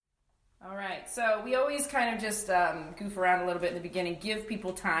All right, so we always kind of just goof around a little bit in the beginning, give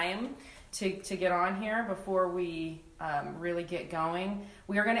people time to get on here before we really get going.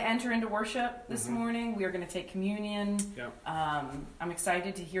 We are going to enter into worship this morning. We are going to take communion. Yep. I'm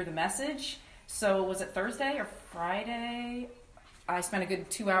excited to hear the message. So was it Thursday or Friday? I spent a good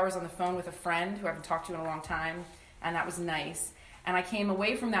 2 hours on the phone with a friend who I haven't talked to in a long time, and that was nice. And I came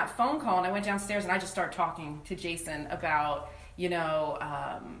away from that phone call, and I went downstairs, and I just started talking to Jason about,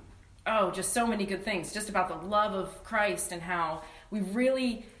 just so many good things, just about the love of Christ and how we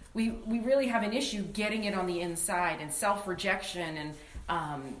really have an issue getting it on the inside, and self-rejection.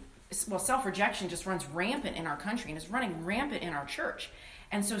 And, self-rejection just runs rampant in our country, and is running rampant in our church.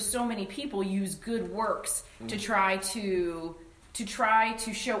 And so many people use good works to try to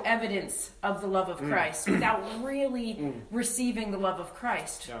show evidence of the love of Christ without really receiving the love of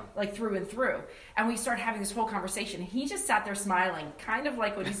Christ, like through and through. And we start having this whole conversation. He just sat there smiling, kind of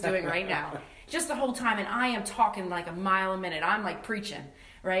like what he's doing right now, just the whole time. And I am talking like a mile a minute. I'm like preaching,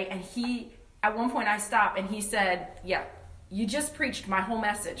 right? And at one point I stopped and he said, "Yeah, you just preached my whole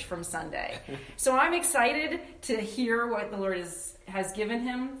message from Sunday." So I'm excited to hear what the Lord has given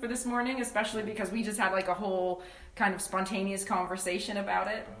him for this morning, especially because we just had like a whole kind of spontaneous conversation about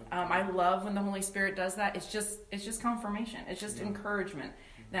it. I love when the Holy Spirit does that. It's just confirmation. It's just encouragement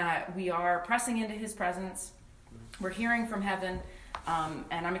that we are pressing into his presence. We're hearing from heaven,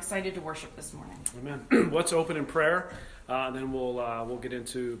 and I'm excited to worship this morning. Amen. Let's open in prayer. Then we'll get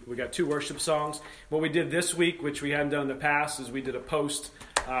into, we got 2 worship songs. What we did this week, which we hadn't done in the past, is we did a post.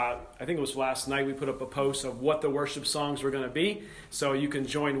 I think it was last night. We put up a post of what the worship songs were going to be, so you can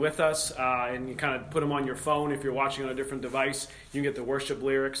join with us and you kind of put them on your phone. If you're watching on a different device, you can get the worship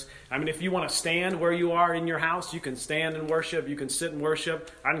lyrics. I mean, if you want to stand where you are in your house, you can stand and worship. You can sit and worship.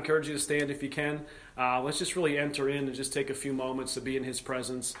 I'd encourage you to stand if you can. Let's just really enter in and just take a few moments to be in his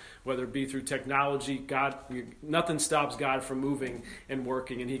presence, whether it be through technology. God, nothing stops God from moving and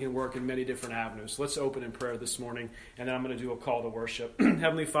working, and he can work in many different avenues. Let's open in prayer this morning, and then I'm going to do a call to worship.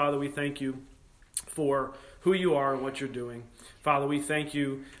 Heavenly Father, we thank you for who you are and what you're doing. Father, we thank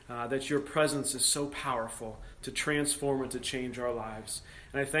you that your presence is so powerful to transform and to change our lives.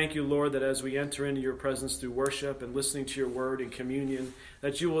 And I thank you, Lord, that as we enter into your presence through worship and listening to your word and communion,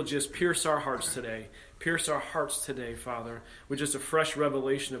 that you will just pierce our hearts today. Pierce our hearts today, Father, with just a fresh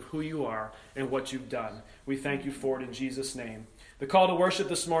revelation of who you are and what you've done. We thank you for it in Jesus' name. The call to worship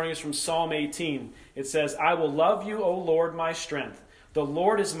this morning is from Psalm 18. It says, "I will love you, O Lord, my strength. The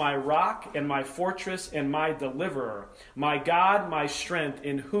Lord is my rock and my fortress and my deliverer, my God, my strength,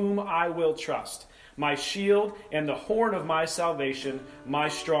 in whom I will trust. My shield and the horn of my salvation, my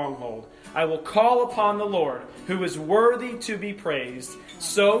stronghold. I will call upon the Lord, who is worthy to be praised.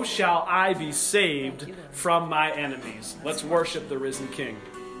 So shall I be saved from my enemies." Let's worship the risen King.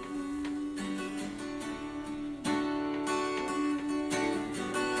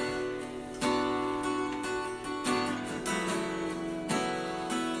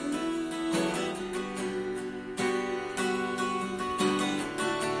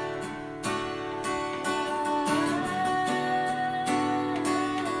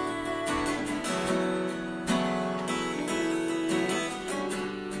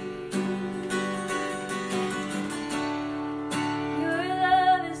 Your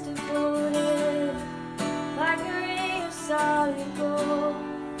love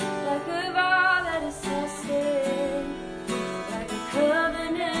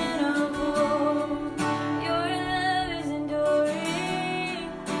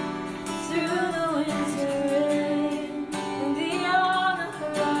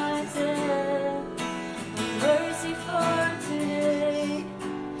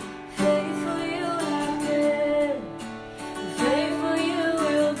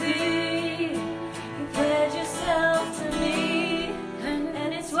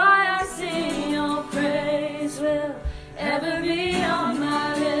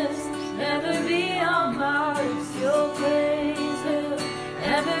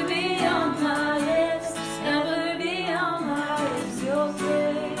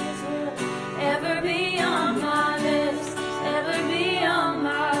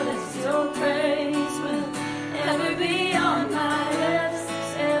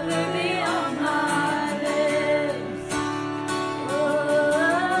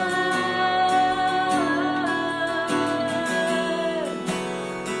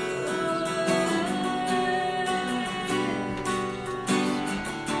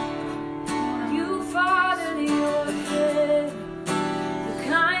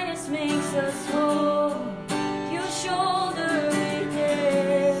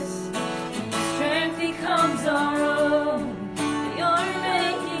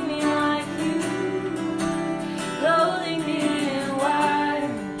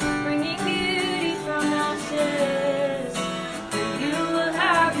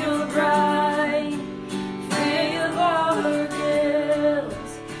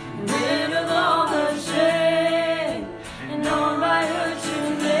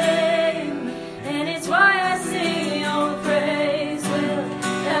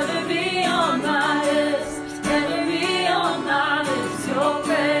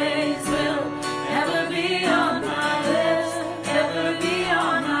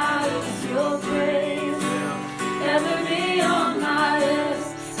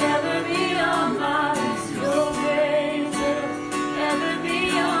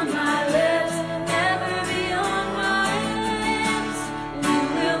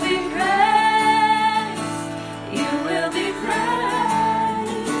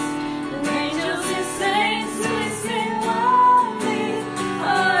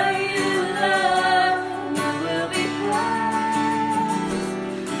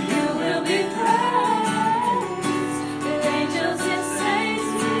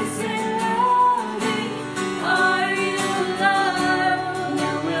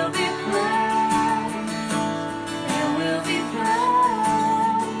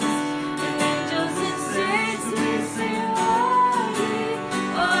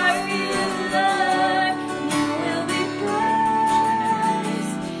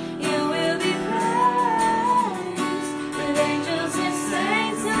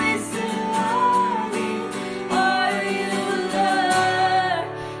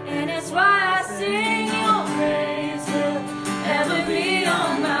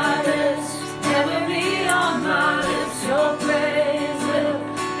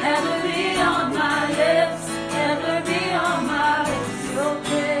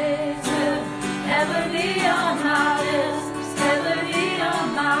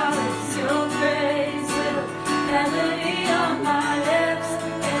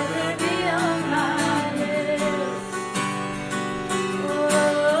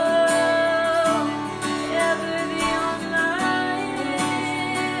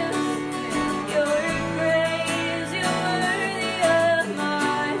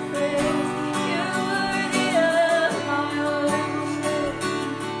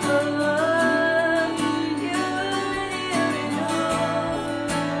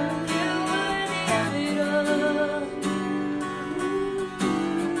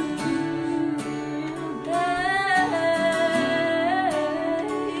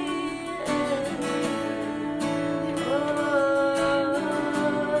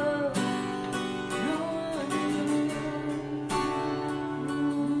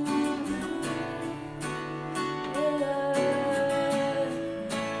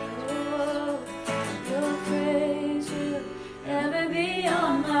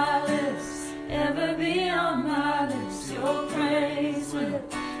my lips, ever be on my lips. Your praise will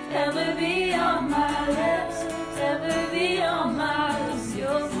ever be on my lips, ever be on my lips.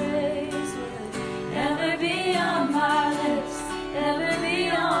 Your praise will ever be on my lips, ever be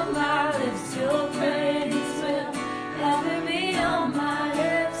on my lips. Your praise will ever be on my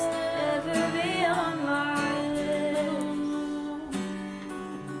lips, ever be on my lips.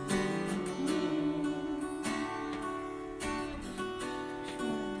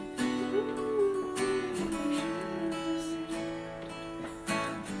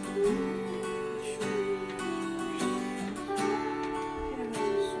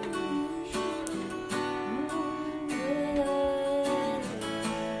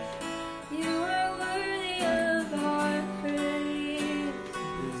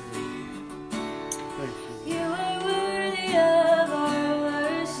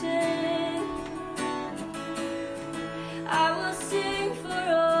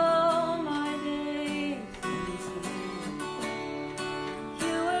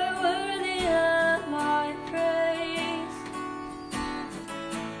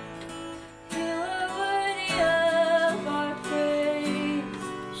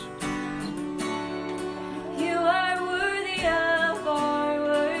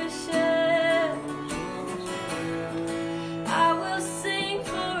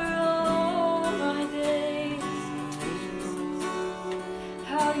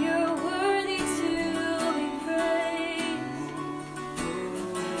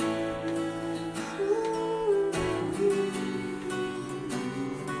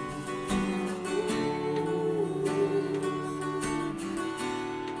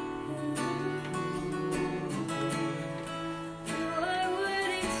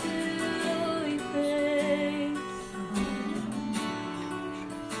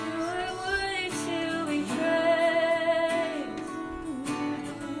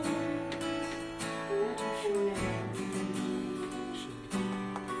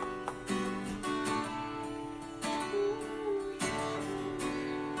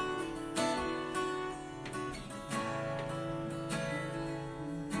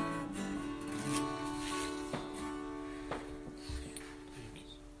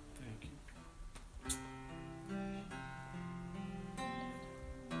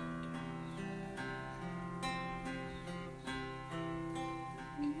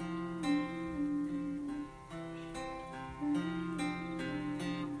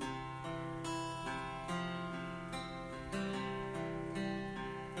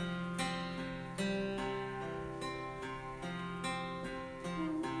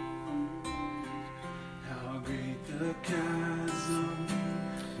 The chasm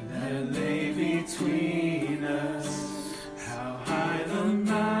that lay between us, how high the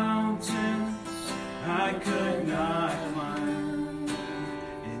mountains I could not climb.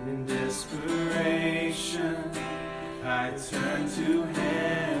 In desperation, I turned to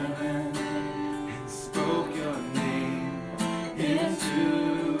heaven and spoke your name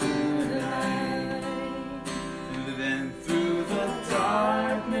into the night. And then through the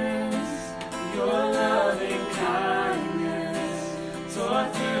darkness, your loving kindness tore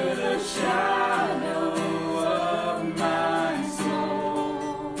through the shadow of my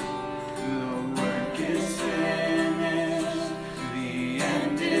soul. The work is finished, the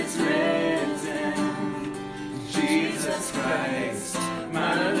end is written. Jesus Christ,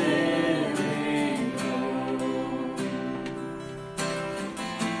 my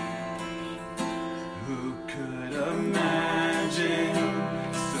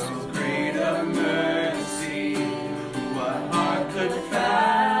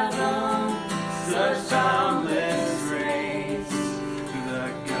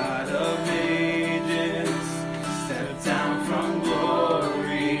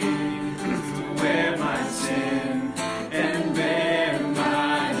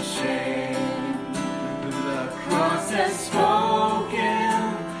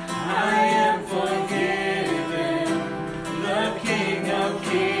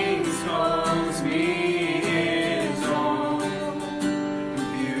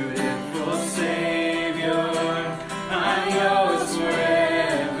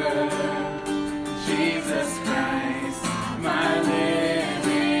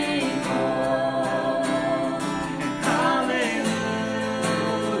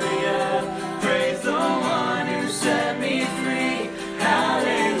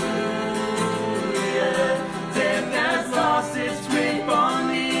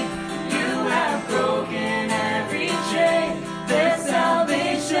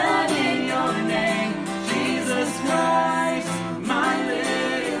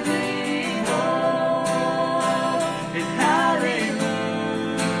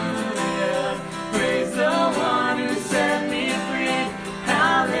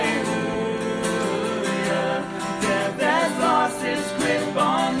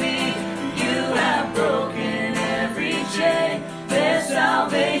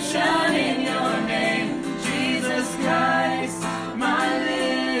salvation in your name, Jesus Christ, my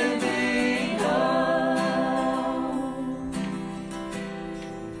living hope.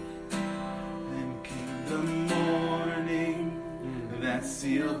 Then came the morning that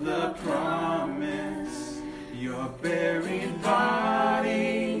sealed the promise. Your buried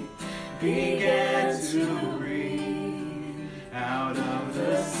body began to breathe out of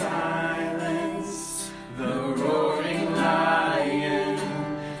the silence. The roaring lion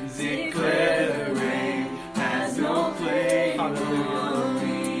declared the grave has no claim on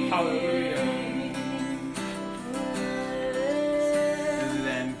me. Hallelujah.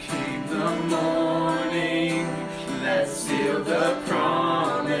 Then came the morning that sealed the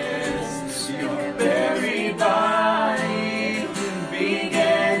promise. Your buried body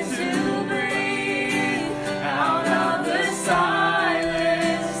began to breathe out of the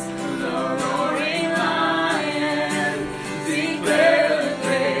silence. The roaring lion declared the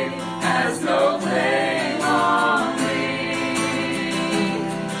grave has no claim on me.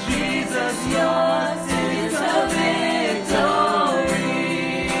 Jesus, yours is a victory.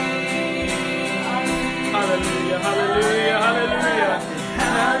 Hallelujah. Hallelujah. Hallelujah.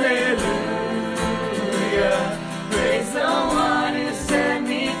 Hallelujah. Praise the one who set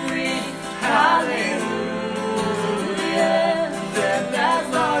me free. Hallelujah. Death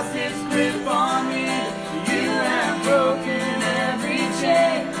has lost its grip on me. You have broken every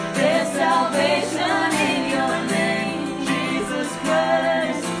chain. There's salvation in your name, Jesus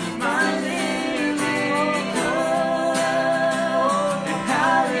Christ, my living hope. And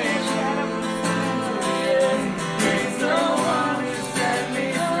hallelujah. Praise the one who set me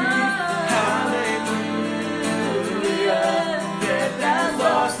free. Hallelujah. Death has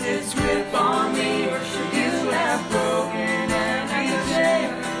lost its grip on me. You have broken every chain.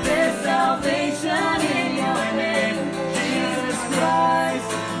 There's salvation in your name, Jesus Christ,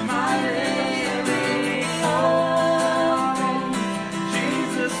 my living hope.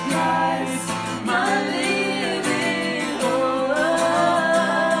 Jesus Christ, my living hope.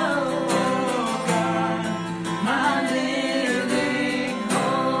 God, my living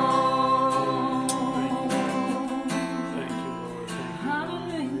hope. Thank you, Lord.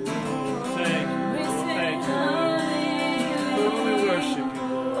 Hallelujah. Thank you. We sing Thank you. hallelujah. Lord, we worship you,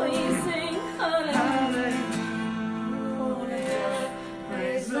 Lord. We sing hallelujah.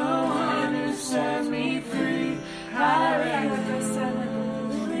 Praise the one who set me free. Hallelujah.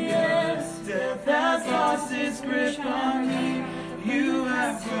 Death has lost its grip on me. You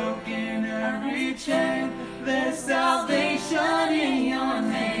have broken every chain. There's salvation in your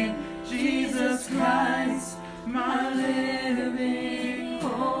name, Jesus Christ, my living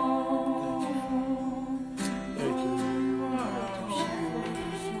hope. Thank you.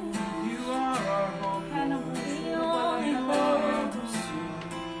 You are our hope. The only hope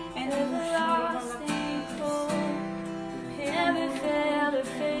and everlasting hope. Never fail or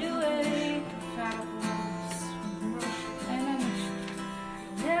fade away.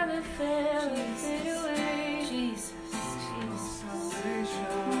 Never fail or fade away. Jesus.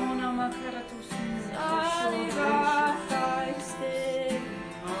 Solid rock I stand.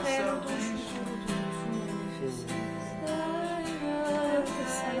 Solid rock I stand.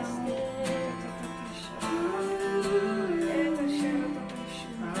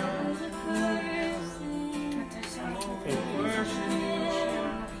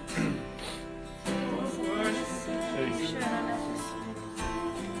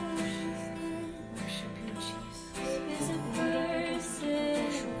 As a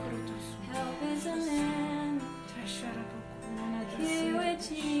person, help is a man. Here with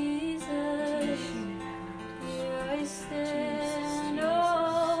Jesus, here I stand.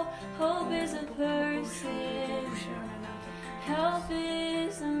 Oh, hope is a person, help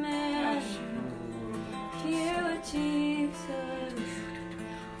is a man. Here with Jesus,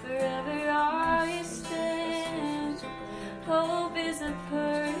 forever I stand. Hope is a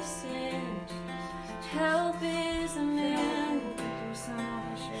person, help is a man.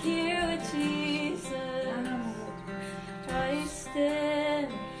 Here with Jesus, I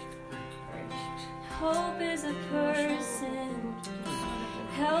stand. Hope is a person,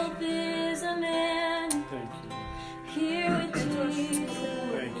 help is a man. Thank you. Here with Jesus,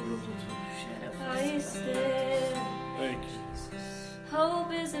 Thank you. I stand. Thank you.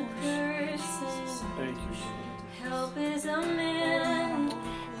 Hope is a person, Thank you. help is a man.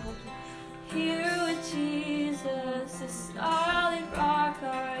 Here with Jesus, a solid rock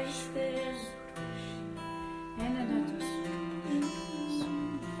I stand.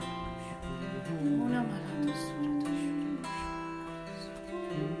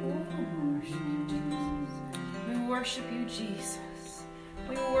 We worship you, Jesus.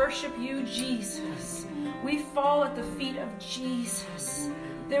 We worship you, Jesus. We fall at the feet of Jesus.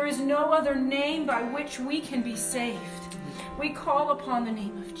 There is no other name by which we can be saved. We call upon the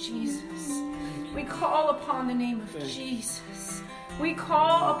name of Jesus. We call upon the name of Jesus. We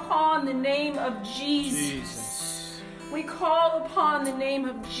call upon the name of Jesus. We call upon the name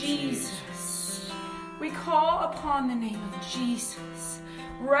of Jesus. We call upon the name of Jesus.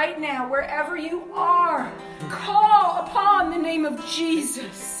 Right now, wherever you are, call upon the name of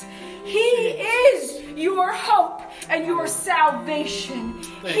Jesus. He is your hope and your salvation.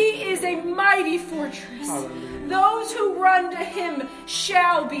 He is a mighty fortress. Hallelujah. Those who run to him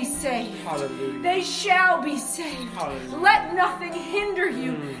shall be saved. Hallelujah. They shall be saved. Hallelujah. Let nothing hinder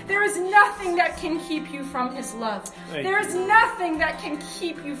you. There is nothing that can keep you from his love. There is nothing that can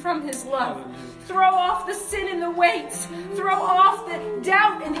keep you from his love. Hallelujah. Throw off the sin and the weights. Throw off the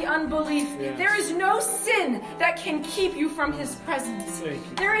doubt and the unbelief. Yes. There is no sin that can keep you from his presence. Thank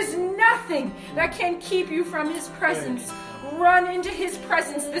you. There is nothing that can keep you from his presence. Run into his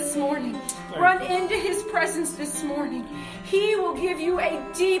presence this morning. Run into his presence this morning. He will give you a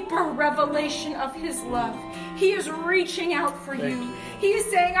deeper revelation of his love. He is reaching out for you. He is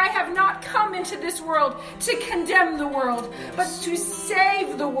saying, I have not come into this world to condemn the world, but to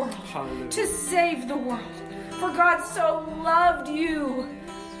save the world. Hallelujah. To save the world. For God so loved you.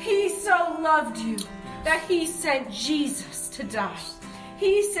 He so loved you that he sent Jesus to die.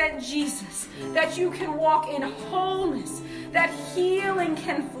 He sent Jesus that you can walk in wholeness, that healing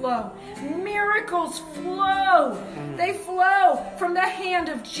can flow. Miracles flow. They flow from the hand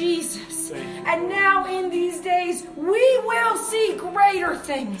of Jesus. And now in these days, we will see greater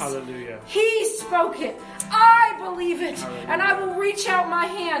things. Hallelujah. He spoke it. I believe it. And I will reach out my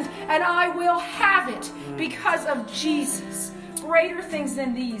hand and I will have it because of Jesus. Greater things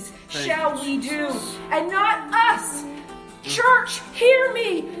than these shall we do. And not us. Church, hear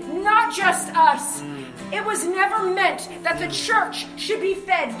me, not just us. It was never meant that the church should be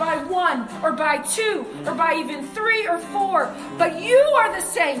fed by one or by two or by even 3 or 4. But you are the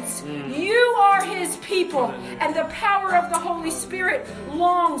saints. You are his people. And the power of the Holy Spirit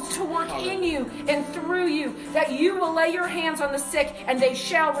longs to work in you and through you, that you will lay your hands on the sick and they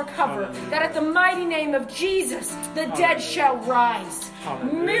shall recover. That at the mighty name of Jesus, the dead shall rise.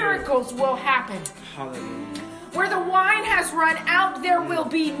 Miracles will happen. Hallelujah. Where the wine has run out, there will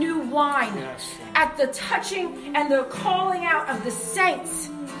be new wine. Yes. At the touching and the calling out of the saints,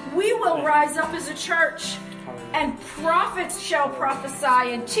 we will rise up as a church. And prophets shall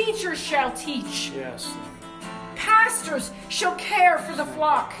prophesy, and teachers shall teach. Yes. Pastors shall care for the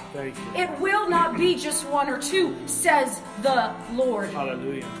flock. Thank you. It will not be just 1 or 2, says the Lord.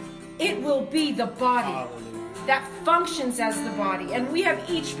 Hallelujah. It will be the body Hallelujah. that functions as the body. And we have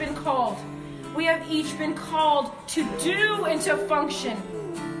each been called. We have each been called to do and to function.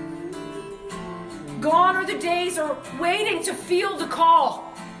 Gone are the days of waiting to feel the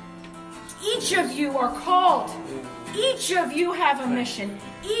call. Each of you are called. Each of you have a mission.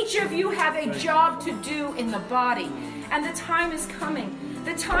 Each of you have a job to do in the body. And the time is coming.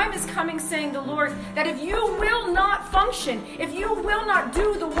 The time is coming, saying the Lord, that if you will not function, if you will not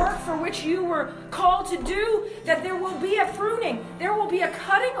do the work for which you were called to do, that there will be a pruning, there will be a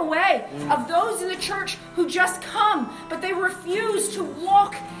cutting away of those in the church who just come, but they refuse to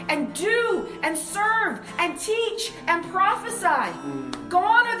walk and do and serve and teach and prophesy.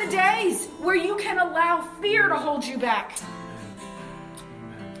 Gone are the days where you can allow fear to hold you back.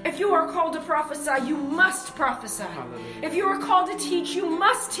 If you are called to prophesy, you must prophesy. If you are called to teach, you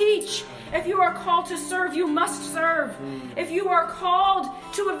must teach. If you are called to serve, you must serve. If you are called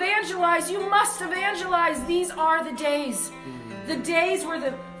to evangelize, you must evangelize. These are the days. The days where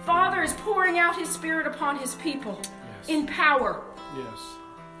the Father is pouring out his Spirit upon his people in power. Yes.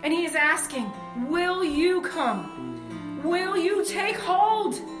 And he is asking, will you come? Will you take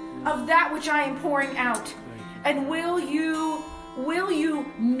hold of that which I am pouring out? And will you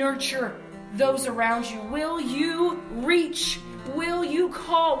nurture those around you? Will you reach? Will you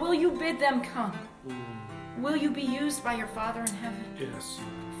call? Will you bid them come? Will you be used by your Father in heaven? Yes.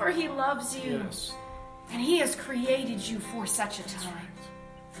 For he loves you. Yes. And he has created you for such a time.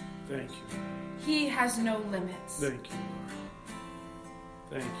 Thank you. He has no limits. Thank you,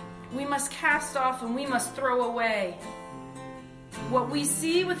 Lord. Thank you. We must cast off and we must throw away what we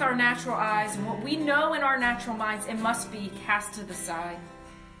see with our natural eyes and what we know in our natural minds. It must be cast to the side.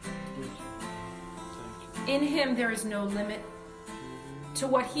 In him there is no limit to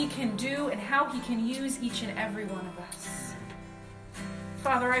what he can do and how he can use each and every one of us.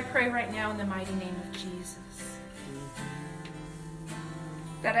 Father, I pray right now in the mighty name of Jesus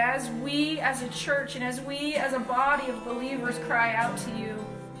that as we as a church and as we as a body of believers cry out to you,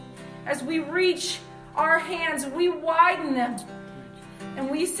 as we reach our hands, we widen them. And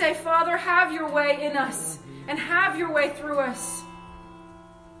we say, Father, have your way in us and have your way through us.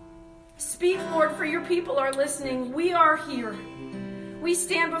 Speak, Lord, for your people are listening. We are here. We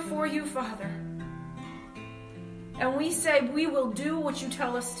stand before you, Father. And we say, we will do what you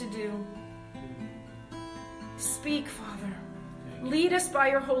tell us to do. Speak, Father. Lead us by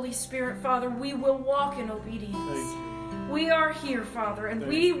your Holy Spirit, Father. We will walk in obedience. We are here, Father, and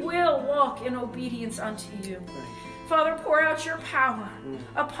we will walk in obedience unto you. Father, pour out your power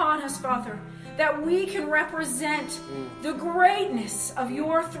upon us, Father, that we can represent the greatness of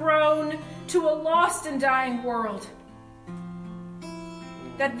your throne to a lost and dying world.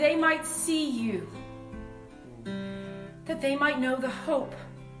 That they might see you. That they might know the hope,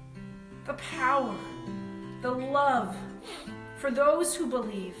 the power, the love for those who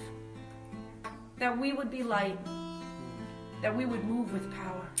believe. That we would be light. That we would move with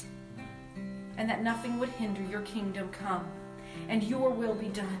power. And that nothing would hinder your kingdom come. And your will be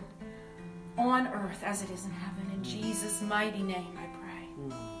done on earth as it is in heaven. In Jesus' mighty name I pray.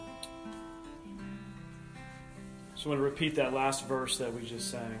 Amen. So I want to repeat that last verse that we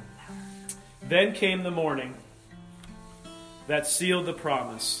just sang. Then came the morning that sealed the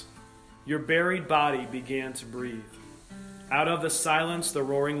promise. Your buried body began to breathe. Out of the silence, the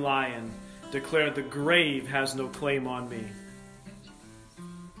roaring lion declared, the grave has no claim on me.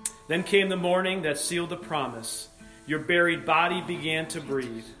 Then came the morning that sealed the promise. Your buried body began to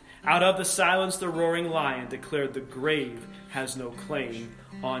breathe. Out of the silence, the roaring lion declared, the grave has no claim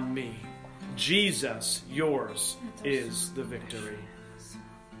on me. Jesus, yours is the victory.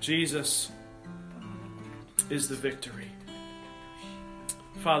 Jesus is the victory.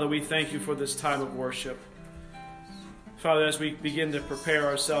 Father, we thank you for this time of worship. Father, as we begin to prepare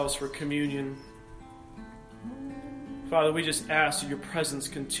ourselves for communion, Father, we just ask that your presence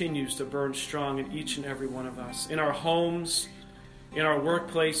continues to burn strong in each and every one of us, in our homes, in our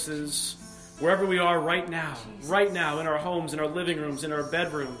workplaces, wherever we are right now, in our homes, in our living rooms, in our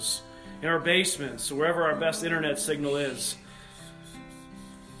bedrooms, in our basements, wherever our best internet signal is.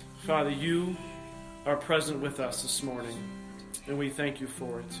 Father, you are present with us this morning, and we thank you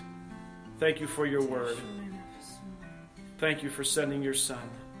for it. Thank you for your word. Thank you for sending your Son.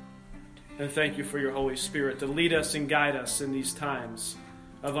 And thank you for your Holy Spirit to lead us and guide us in these times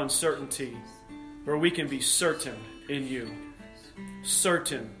of uncertainty, where we can be certain in you,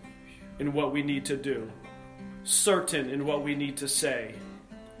 certain in what we need to do, certain in what we need to say,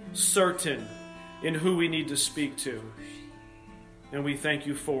 certain in who we need to speak to. And we thank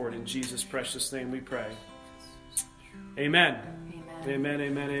you for it. In Jesus' precious name we pray. Amen. Amen,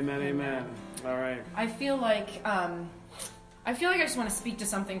 amen, amen, amen. All right. I feel like I just want to speak to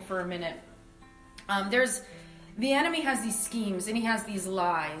something for a minute. The enemy has these schemes and he has these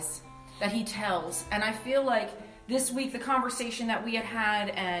lies that he tells. And I feel like this week, the conversation that we had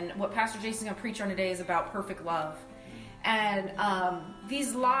and what Pastor Jason's going to preach on today is about perfect love. And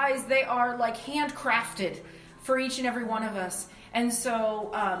these lies, they are like handcrafted for each and every one of us. And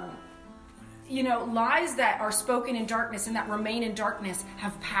so, lies that are spoken in darkness and that remain in darkness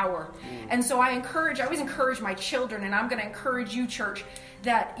have power. And so I always encourage my children, and I'm going to encourage you, church,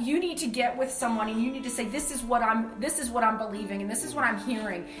 that you need to get with someone and you need to say, this is what I'm believing and this is what I'm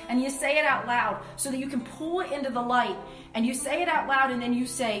hearing. And you say it out loud so that you can pull it into the light. And you say it out loud and then you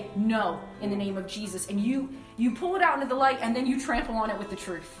say, no, in the name of Jesus. And you pull it out into the light and then you trample on it with the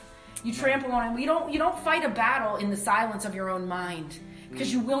truth. You trample on it. You don't fight a battle in the silence of your own mind,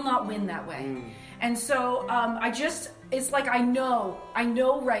 because you will not win that way. And so it's like I know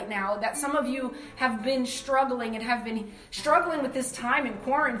right now that some of you have been struggling with this time in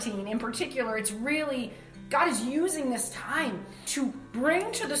quarantine. In particular, it's really, God is using this time to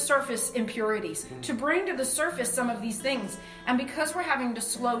bring to the surface impurities, to bring to the surface some of these things. And because we're having to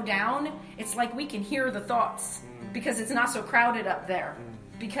slow down, it's like we can hear the thoughts because it's not so crowded up there,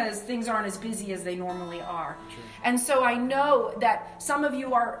 because things aren't as busy as they normally are. True. And so I know that some of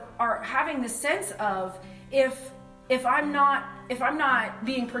you are having the sense of, if I'm not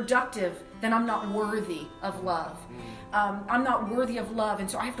being productive, then I'm not worthy of love. I'm not worthy of love, and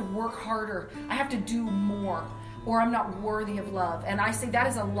so I have to work harder. I have to do more, or I'm not worthy of love. And I say that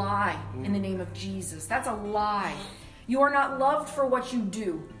is a lie in the name of Jesus. That's a lie. You are not loved for what you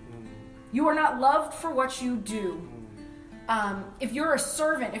do. You are not loved for what you do. If you're a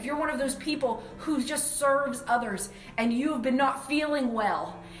servant, if you're one of those people who just serves others and you have been not feeling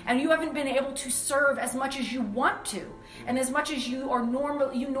well and you haven't been able to serve as much as you want to and as much as you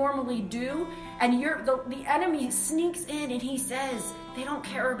normally do, and the enemy sneaks in and he says, they don't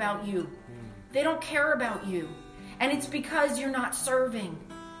care about you. They don't care about you. And it's because you're not serving.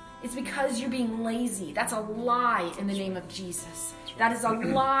 it's because you're being lazy. That's a lie in the name of Jesus. That is a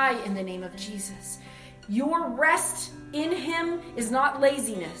lie in the name of Jesus. Your rest in him is not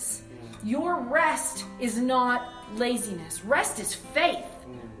laziness. Your rest is not laziness. Rest is faith.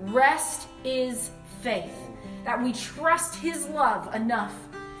 Rest is faith. That we trust his love enough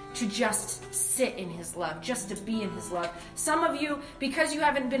to just sit in his love, just to be in his love. Some of you, because you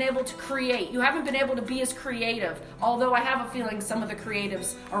haven't been able to create, you haven't been able to be as creative, although I have a feeling some of the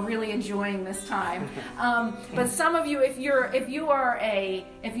creatives are really enjoying this time. But some of you, if you're a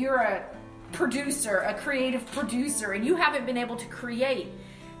producer, a creative producer, and you haven't been able to create,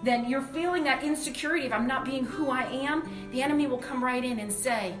 then you're feeling that insecurity of I'm not being who I am. The enemy will come right in and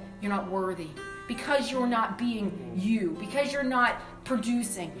say, you're not worthy. Because you're not being you, because you're not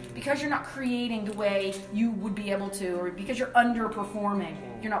producing, because you're not creating the way you would be able to, or because you're underperforming,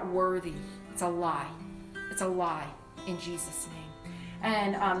 you're not worthy. It's a lie. It's a lie in Jesus' name.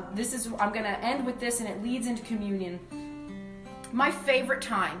 And I'm going to end with this, and it leads into communion. My favorite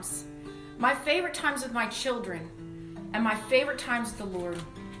times with my children, and my favorite times with the Lord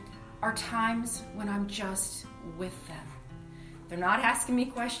are times when I'm just with them. They're not asking me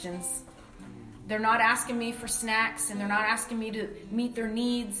questions. They're not asking me for snacks, and they're not asking me to meet their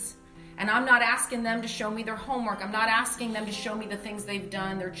needs. And I'm not asking them to show me their homework. I'm not asking them to show me the things they've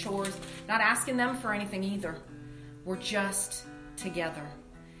done, their chores. Not asking them for anything either. We're just together.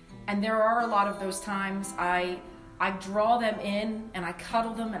 And there are a lot of those times I draw them in, and I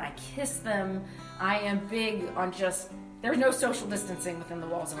cuddle them, and I kiss them. I am big on there's no social distancing within the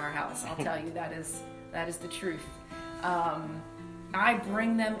walls of our house. I'll tell you, that is the truth. I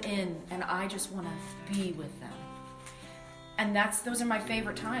bring them in, and I just want to be with them. And those are my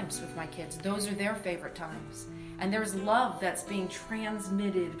favorite times with my kids. Those are their favorite times. And there's love that's being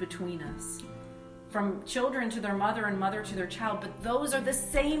transmitted between us. From children to their mother and mother to their child. But those are the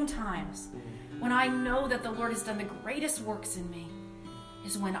same times when I know that the Lord has done the greatest works in me,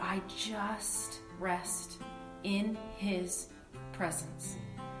 is when I just rest in his presence.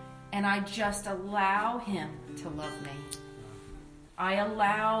 And I just allow him to love me. I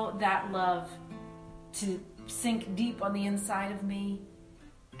allow that love to sink deep on the inside of me,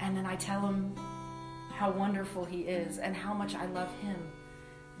 and then I tell him how wonderful he is and how much I love him,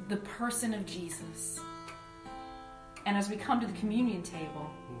 the person of Jesus. And as we come to the communion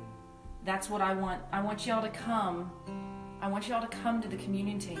table, that's what I want. I want y'all to come. I want y'all to come to the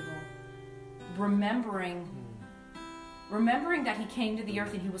communion table, remembering that he came to the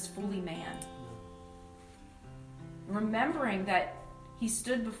earth and he was fully man. Remembering that he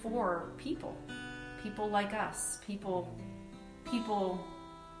stood before people like us, people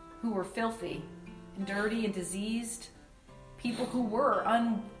who were filthy and dirty and diseased, people who were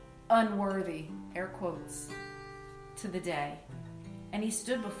unworthy, air quotes, to the day. And he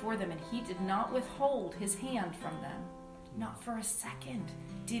stood before them, and he did not withhold his hand from them. Not for a second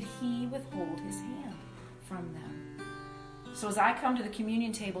did he withhold his hand from them. So as I come to the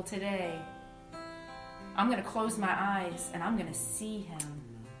communion table today, I'm going to close my eyes, and I'm going to see him.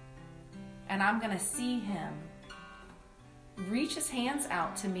 And I'm going to see him reach his hands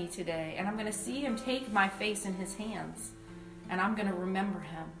out to me today. And I'm going to see him take my face in his hands. And I'm going to remember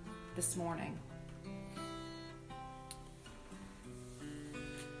him this morning.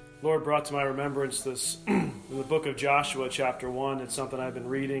 Lord brought to my remembrance this in the book of Joshua, chapter 1. It's something I've been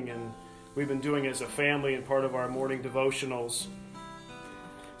reading, and we've been doing as a family and part of our morning devotionals.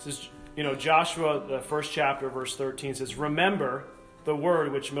 It says, Joshua, the first chapter, verse 13 says, "Remember the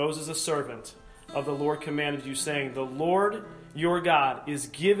word which Moses, a servant of the Lord, commanded you, saying, the Lord your God is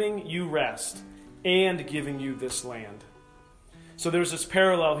giving you rest and giving you this land." So there's this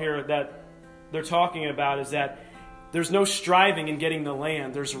parallel here that they're talking about, is that there's no striving in getting the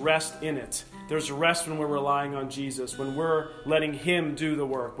land. There's rest in it. There's rest when we're relying on Jesus, when we're letting him do the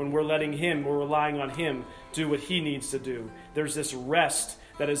work, when we're relying on him do what he needs to do. There's this rest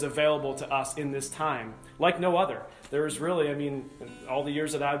that is available to us in this time, like no other. There is really, all the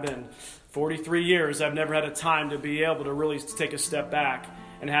years that I've been, 43 years, I've never had a time to be able to really take a step back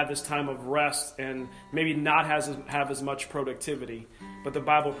and have this time of rest and maybe not have as much productivity. But the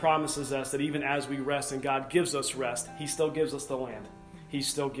Bible promises us that even as we rest and God gives us rest, he still gives us the land. He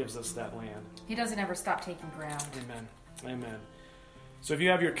still gives us that land. He doesn't ever stop taking ground. Amen. Amen. So if you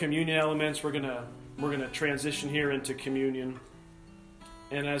have your communion elements, we're gonna transition here into communion.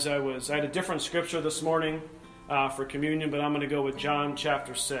 And I had a different scripture this morning for communion, but I'm going to go with John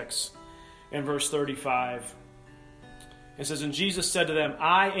chapter 6 and verse 35. It says, "And Jesus said to them,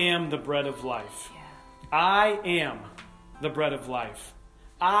 I am the bread of life. I am the bread of life.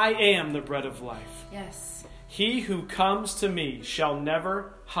 I am the bread of life. Yes. He who comes to me shall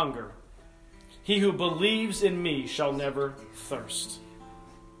never hunger. He who believes in me shall never thirst.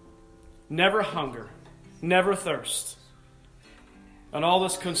 Never hunger, never thirst. And all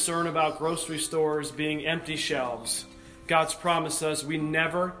this concern about grocery stores being empty shelves, God's promise says we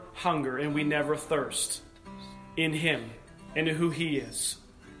never hunger and we never thirst in Him and in who He is.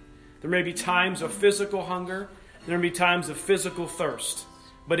 There may be times of physical hunger, there may be times of physical thirst,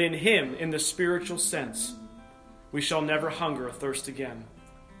 but in Him, in the spiritual sense, we shall never hunger or thirst again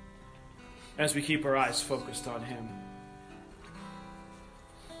as we keep our eyes focused on Him.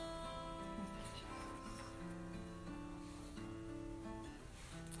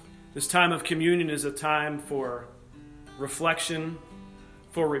 This time of communion is a time for reflection,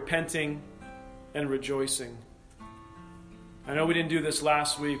 for repenting, and rejoicing. I know we didn't do this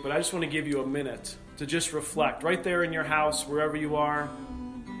last week, but I just want to give you a minute to just reflect. Right there in your house, wherever you are,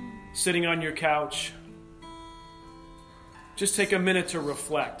 sitting on your couch, just take a minute to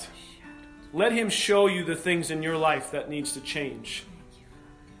reflect. Let Him show you the things in your life that needs to change.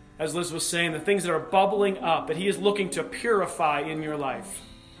 As Liz was saying, the things that are bubbling up, that He is looking to purify in your life.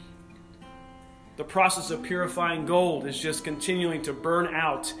 The process of purifying gold is just continuing to burn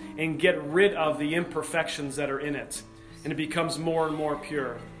out and get rid of the imperfections that are in it. And it becomes more and more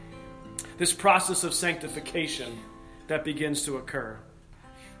pure. This process of sanctification that begins to occur.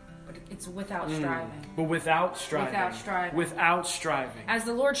 But it's without striving. But without striving. Without striving. Without striving. As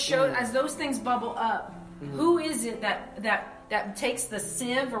the Lord shows, as those things bubble up, who is it that takes the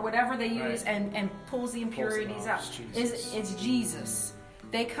sieve or whatever they use and pulls the impurities out? It's Jesus.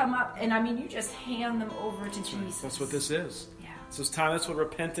 They come up, and I mean, you just hand them over to Jesus. That's what this is. Yeah. It's this time. That's what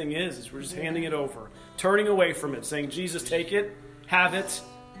repenting is we're just handing it over. Turning away from it. Saying, Jesus, take it. Have it.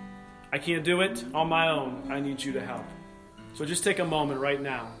 I can't do it on my own. I need you to help. So just take a moment right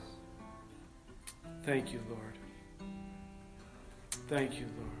now. Thank you, Lord. Thank you,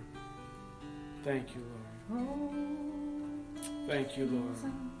 Lord. Thank you, Lord. Thank you, Lord.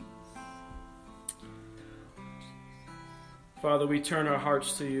 Father, we turn our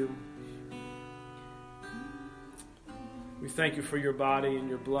hearts to you. We thank you for your body and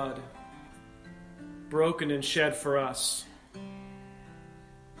your blood, broken and shed for us,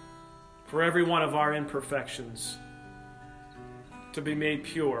 for every one of our imperfections, to be made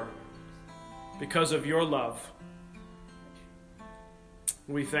pure because of your love.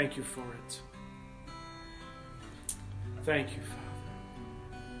 We thank you for it. Thank you, Father.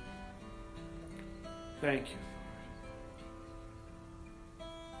 Thank you.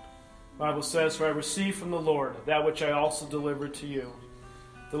 The Bible says, for I received from the Lord that which I also delivered to you.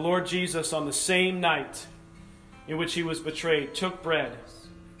 The Lord Jesus, on the same night in which He was betrayed, took bread.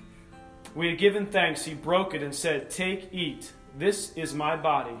 When He had given thanks, He broke it and said, take, eat. This is my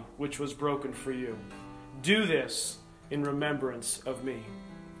body, which was broken for you. Do this in remembrance of me.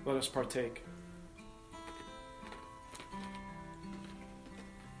 Let us partake.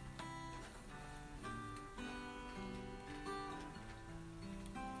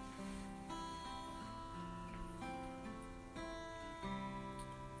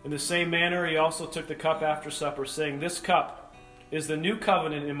 In the same manner, He also took the cup after supper, saying, this cup is the new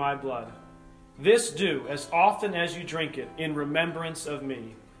covenant in my blood. This do as often as you drink it in remembrance of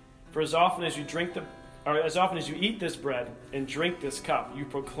me. For as often as you eat this bread and drink this cup, you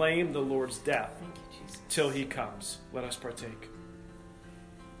proclaim the Lord's death till He comes. Let us partake.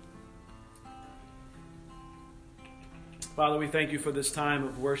 Father, we thank you for this time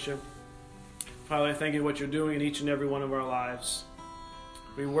of worship. Father, I thank you for what you're doing in each and every one of our lives.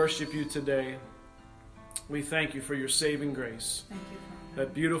 We worship you today. We thank you for your saving grace. Thank you, Father.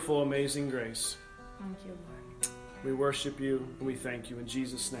 That beautiful, amazing grace. Thank you, Lord. We worship you and we thank you in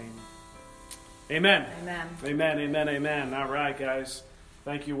Jesus' name. Amen. Amen. Amen, amen, amen. All right, guys.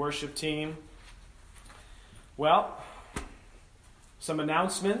 Thank you, worship team. Well, some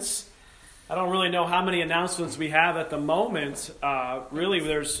announcements. I don't really know how many announcements we have at the moment. Really,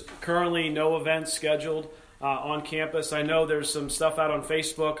 there's currently no events scheduled on campus. I know there's some stuff out on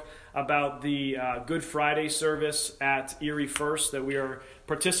Facebook about the Good Friday service at Erie First that we are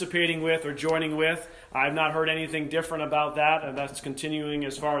participating with or joining with. I've not heard anything different about that, and that's continuing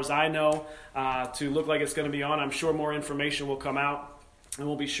as far as I know to look like it's going to be on. I'm sure more information will come out, and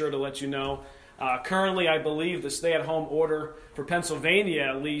we'll be sure to let you know. Currently, I believe the stay-at-home order for Pennsylvania,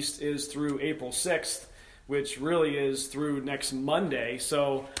 at least, is through April 6th, which really is through next Monday.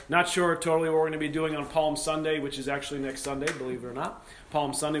 So not sure totally what we're going to be doing on Palm Sunday, which is actually next Sunday, believe it or not.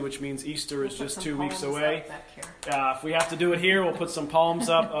 Palm Sunday, which means Easter is just 2 weeks away. If we have to do it here, we'll put some palms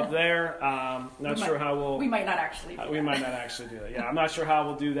up there. Not sure how we'll... We might not actually do that. We might not actually do that. Yeah, I'm not sure how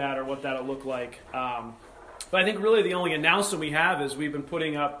we'll do that or what that'll look like. But I think really the only announcement we have is we've been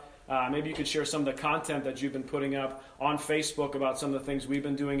putting up, maybe you could share some of the content that you've been putting up on Facebook about some of the things we've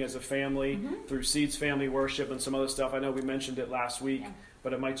been doing as a family through Seeds Family Worship and some other stuff. I know we mentioned it last week,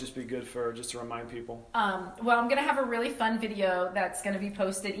 but it might just be good for just to remind people. Well, I'm going to have a really fun video that's going to be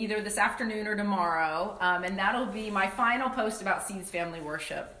posted either this afternoon or tomorrow, and that'll be my final post about Seeds Family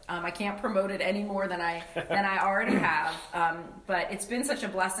Worship. I can't promote it any more than I already have, but it's been such a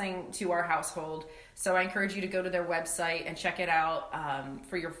blessing to our household. So I encourage you to go to their website and check it out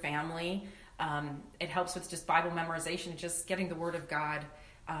for your family. It helps with just Bible memorization, just getting the Word of God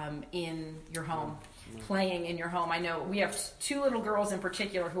in your home, playing in your home. I know we have 2 little girls in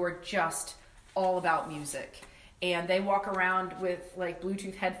particular who are just all about music. And they walk around with like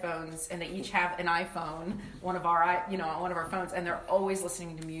Bluetooth headphones, and they each have an iPhone, one of our phones, and they're always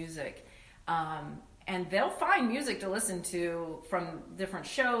listening to music. And they'll find music to listen to from different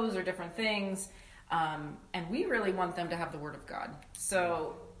shows or different things. And we really want them to have the Word of God.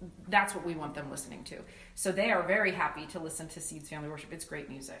 So that's what we want them listening to. So they are very happy to listen to Seeds Family Worship. It's great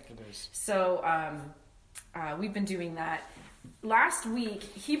music. It is. So we've been doing that. Last week,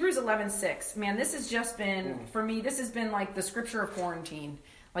 Hebrews 11:6. Man, this has just been, for me, this has been like the scripture of quarantine.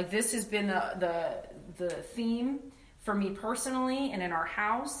 Like this has been the theme for me personally and in our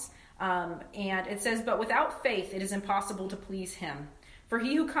house. And it says, "But without faith it is impossible to please him. For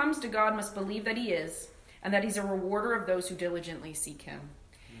he who comes to God must believe that he is, and that he's a rewarder of those who diligently seek him."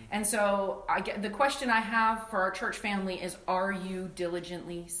 And so the question I have for our church family is, are you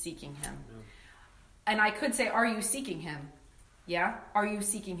diligently seeking him? And I could say, are you seeking him? Yeah? Are you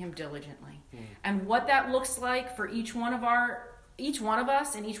seeking him diligently? And what that looks like for each one of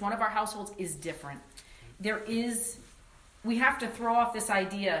us in each one of our households is different. We have to throw off this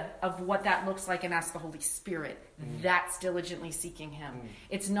idea of what that looks like and ask the Holy Spirit. That's diligently seeking him.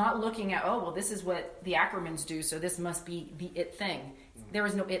 It's not looking at, this is what the Ackermans do, so this must be the it thing. There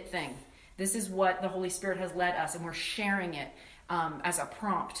is no it thing. This is what the Holy Spirit has led us, and we're sharing it as a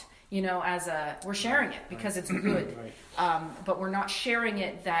prompt. We're sharing it because it's good. But we're not sharing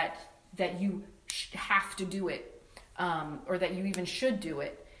it that you have to do it or that you even should do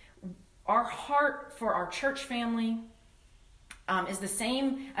it. Our heart for our church family is the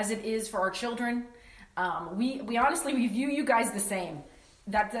same as it is for our children. We honestly, we view you guys the same.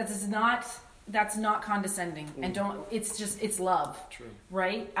 That's not condescending, and it's love. True.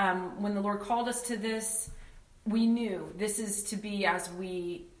 Right? When the Lord called us to this, we knew this is to be as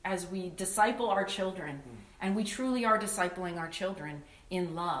we disciple our children, and we truly are discipling our children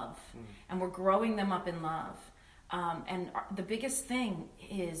in love, and we're growing them up in love. And the biggest thing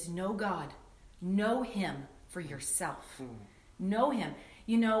is know God, know him for yourself. Know him.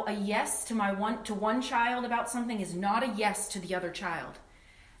 A yes to one child about something is not a yes to the other child.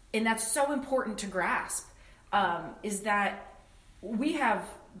 And that's so important to grasp, is that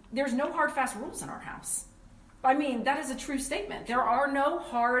there's no hard, fast rules in our house. I mean, that is a true statement. There are no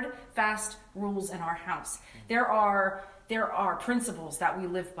hard, fast rules in our house. There are principles that we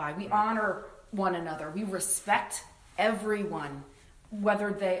live by. We honor one another. We respect everyone,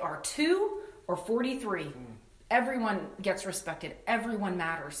 whether they are 2 or 43. Everyone gets respected. Everyone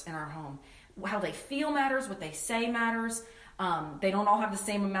matters in our home. How they feel matters. What they say matters. They don't all have the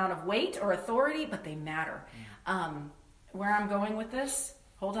same amount of weight or authority, but they matter. Where I'm going with this,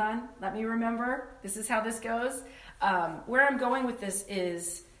 hold on, let me remember. This is how this goes. Where I'm going with this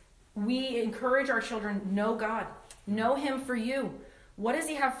is we encourage our children, know God. Know him for you. What does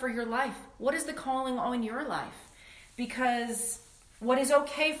he have for your life? What is the calling on your life? Because what is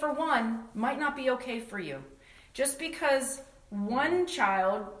okay for one might not be okay for you. Just because one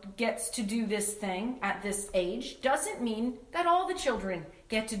child gets to do this thing at this age doesn't mean that all the children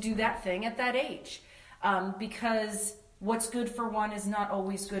get to do that thing at that age. Because what's good for one is not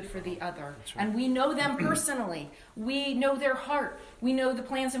always good for the other. Right. And we know them personally. We know their heart. We know the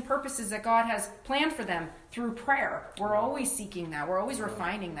plans and purposes that God has planned for them through prayer. We're always seeking that. We're always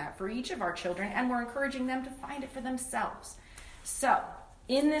refining that for each of our children, and we're encouraging them to find it for themselves. So,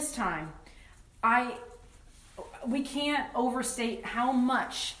 in this time, we can't overstate how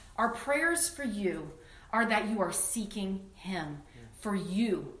much our prayers for you are that you are seeking him for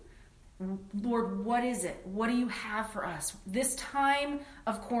you. Lord, what is it? What do you have for us? This time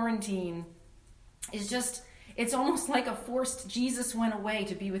of quarantine is it's almost like a forced Jesus went away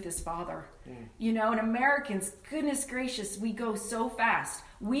to be with his Father. And Americans, goodness gracious, we go so fast.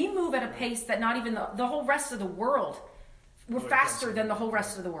 We move at a pace that not even the whole rest of the world, we're faster than the whole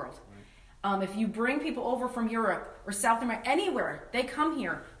rest of the world. If you bring people over from Europe or South America, anywhere, they come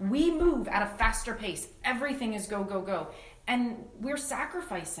here. We move at a faster pace. Everything is go, go, go. And we're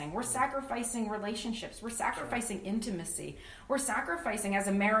sacrificing. We're sacrificing relationships. We're sacrificing intimacy. We're sacrificing as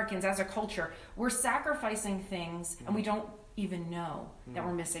Americans, as a culture. We're sacrificing things, and we don't even know that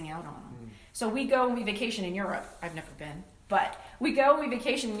we're missing out on them. So we go and we vacation in Europe. I've never been. But we go and we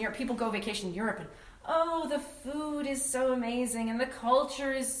vacation in Europe. People go vacation in Europe, and oh, the food is so amazing, and the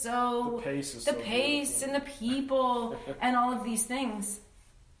culture is so... The pace and the people and all of these things.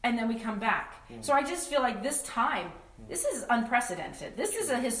 And then we come back. So I just feel like this time, this is unprecedented. This is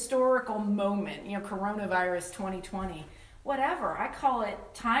a historical moment, coronavirus 2020. Whatever. I call it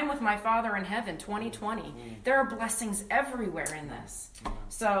time with my Father in heaven 2020. There are blessings everywhere in this.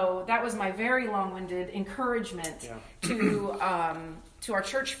 So that was my very long-winded encouragement to our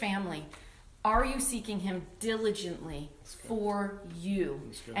church family. Are you seeking him diligently for you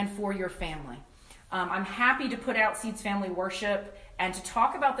and for your family? I'm happy to put out Seeds Family Worship and to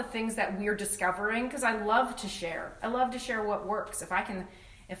talk about the things that we're discovering, because I love to share. I love to share what works. If I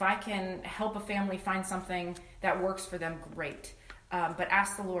can help a family find something that works for them, great. But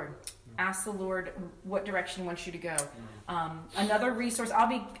ask the Lord. Ask the Lord what direction he wants you to go. Another resource,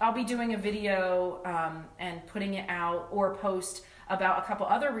 I'll be doing a video and putting it out or post about a couple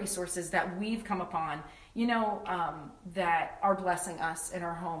other resources that we've come upon, that are blessing us in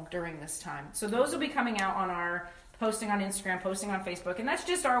our home during this time. So those will be coming out on our posting on Instagram, posting on Facebook, and that's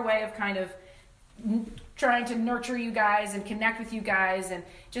just our way of kind of trying to nurture you guys and connect with you guys and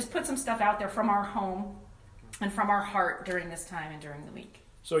just put some stuff out there from our home and from our heart during this time and during the week.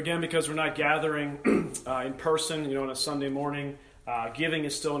 So again, because we're not gathering in person, on a Sunday morning, giving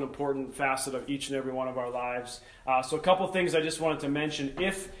is still an important facet of each and every one of our lives. So a couple of things I just wanted to mention.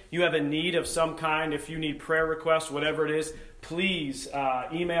 If you have a need of some kind, if you need prayer requests, whatever it is, please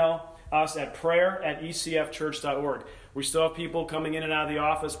email us at prayer@ecfchurch.org. We still have people coming in and out of the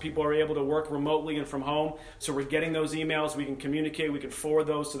office. People are able to work remotely and from home. So we're getting those emails. We can communicate. We can forward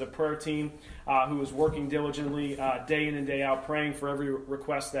those to the prayer team who is working diligently day in and day out, praying for every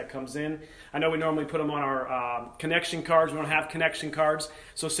request that comes in. I know we normally put them on our connection cards. We don't have connection cards.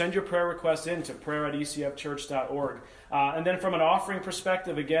 So send your prayer requests in to prayer@ecfchurch.org. And then from an offering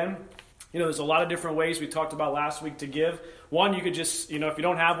perspective, again, there's a lot of different ways we talked about last week to give. One, you could just, if you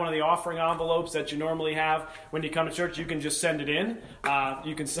don't have one of the offering envelopes that you normally have when you come to church, you can just send it in. I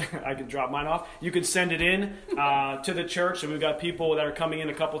can drop mine off. You can send it in to the church, and we've got people that are coming in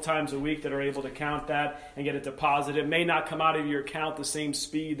a couple times a week that are able to count that and get it deposited. It may not come out of your account the same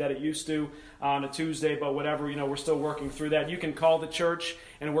speed that it used to on a Tuesday, but whatever, we're still working through that. You can call the church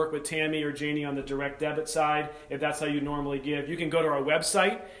and work with Tammy or Janie on the direct debit side if that's how you normally give. You can go to our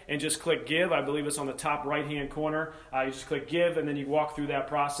website and just click Give. I believe it's on the top right-hand corner. You just click Give, and then you walk through that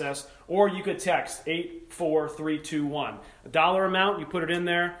process. Or you could text 84321. A dollar amount, you put it in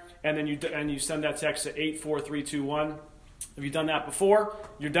there, and then you send that text to 84321. If you've done that before,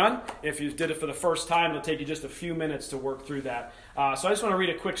 you're done. If you did it for the first time, it'll take you just a few minutes to work through that. So I just want to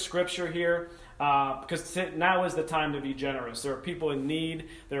read a quick scripture here. Because now is the time to be generous. There are people in need.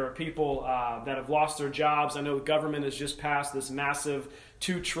 There are people that have lost their jobs. I know the government has just passed this massive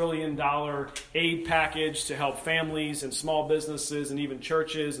 $2 trillion aid package to help families and small businesses and even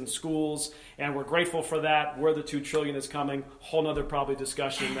churches and schools. And we're grateful for that. Where the $2 trillion is coming, whole nother probably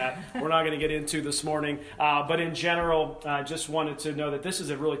discussion that we're not going to get into this morning. But in general, I just wanted to know that this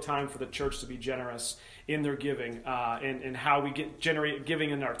is a really time for the church to be generous in their giving and how we generate giving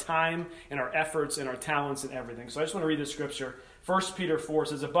in our time and our efforts and our talents and everything. So I just want to read this scripture. 1 Peter 4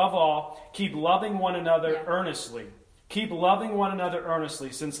 says, above all, keep loving one another earnestly. Keep loving one another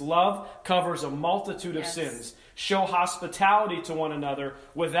earnestly, since love covers a multitude of sins. Show hospitality to one another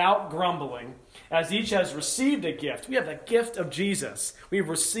without grumbling, as each has received a gift. We have the gift of Jesus. We've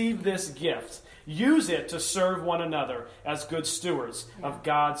received this gift. Use it to serve one another as good stewards of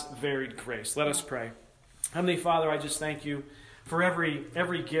God's varied grace. Let us pray. Heavenly Father, I just thank you for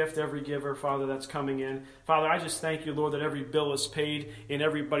every gift, every giver, Father, that's coming in. Father, I just thank you, Lord, that every bill is paid in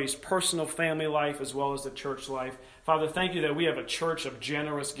everybody's personal family life as well as the church life. Father, thank you that we have a church of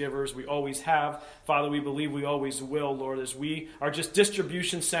generous givers. We always have. Father, we believe we always will, Lord, as we are just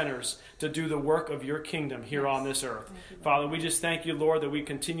distribution centers to do the work of your kingdom here on this earth. Father, we just thank you, Lord, that we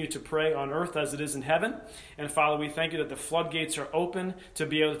continue to pray on earth as it is in heaven. And Father, we thank you that the floodgates are open to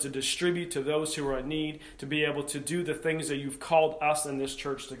be able to distribute to those who are in need, to be able to do the things that you've called us in this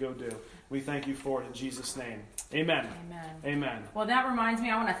church to go do. We thank you for it in Jesus' name. Amen. Amen. Amen. Well, that reminds me,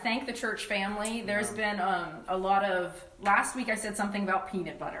 I want to thank the church family. There's been a lot of... Last week I said something about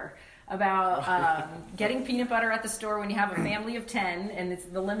peanut butter. about getting peanut butter at the store when you have a family of 10 and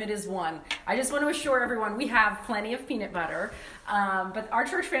the limit is 1. I just want to assure everyone we have plenty of peanut butter. But our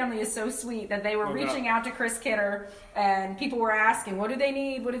church family is so sweet that they were reaching out to Chris Kidder, and people were asking, what do they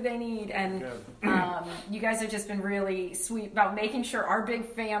need? What do they need? And you guys have just been really sweet about making sure our big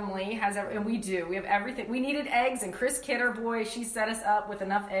family has, and we do. We have everything. We needed eggs, and Chris Kidder, boy, she set us up with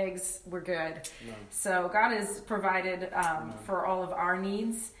enough eggs. We're good. So God has provided for all of our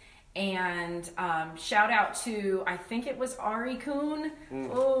needs. And shout out to, I think it was Ari Kuhn.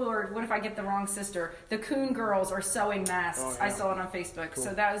 Oh, or what if I get the wrong sister? The Kuhn girls are sewing masks. I saw it on Facebook. Cool.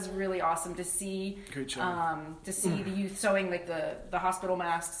 So that was really awesome to see. The youth sewing like the hospital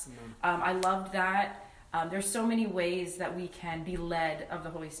masks. I loved that. There's so many ways that we can be led of the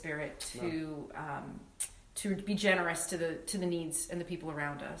Holy Spirit to be generous to the needs and the people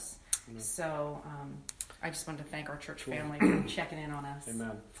around us. So I just wanted to thank our church family for checking in on us.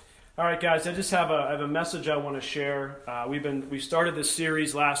 Amen. All right, guys, I just have a message I want to share. We started this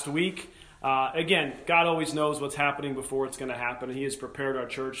series last week. Again, God always knows what's happening before it's going to happen. He has prepared our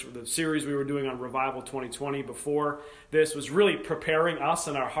church. The series we were doing on Revival 2020 before this was really preparing us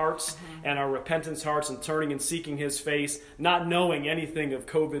and our hearts and our repentance hearts and turning and seeking His face, not knowing anything of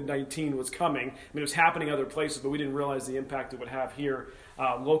COVID-19 was coming. I mean, it was happening other places, but we didn't realize the impact it would have here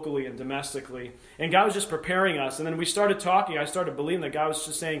locally and domestically. And God was just preparing us. And then we started talking. I started believing that God was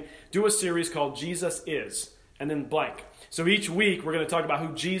just saying, do a series called Jesus Is, and then blank. So each week we're going to talk about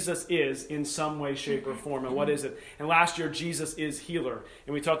who Jesus is in some way, shape, or form, and what is it. And last year, Jesus is healer.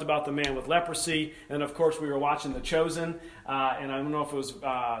 And we talked about the man with leprosy. And of course, we were watching The Chosen. And I don't know if it was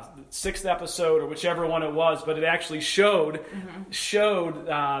the 6th episode or whichever one it was, but it actually showed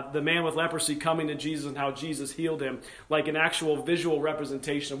the man with leprosy coming to Jesus and how Jesus healed him, like an actual visual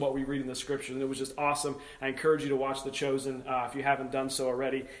representation of what we read in the Scripture. And it was just awesome. I encourage you to watch The Chosen if you haven't done so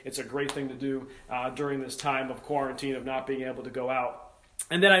already. It's a great thing to do during this time of quarantine, of not being able to go out.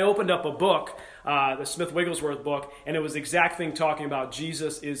 And then I opened up a book, the Smith Wigglesworth book, and it was the exact thing talking about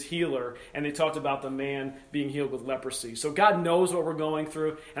Jesus is healer, and they talked about the man being healed with leprosy. So God knows what we're going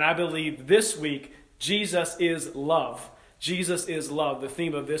through, and I believe this week, Jesus is love. Jesus is love. The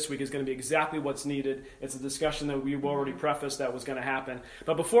theme of this week is going to be exactly what's needed. It's a discussion that we've already prefaced that was going to happen.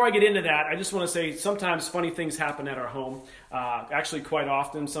 But before I get into that, I just want to say sometimes funny things happen at our home. Actually, quite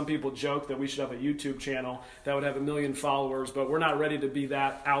often, some people joke that we should have a YouTube channel that would have 1 million followers, but we're not ready to be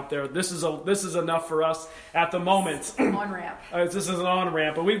that out there. This is enough for us at the moment. On-ramp. This is an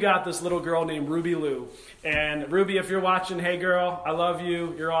on-ramp, but we've got this little girl named Ruby Lou. And Ruby, if you're watching, hey girl, I love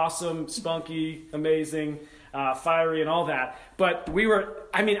you. You're awesome, spunky, amazing. Fiery and all that. But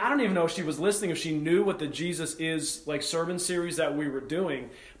I don't even know if she was listening, if she knew what the Jesus Is like sermon series that we were doing,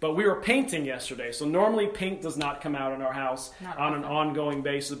 but we were painting yesterday. So normally paint does not come out in our house on an ongoing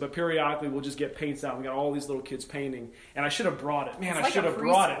basis, but periodically we'll just get paints out. We got all these little kids painting, and I should have brought it. Man, I should have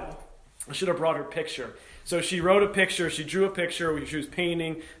brought it. I should have brought her picture. So she wrote a picture, she drew a picture, she was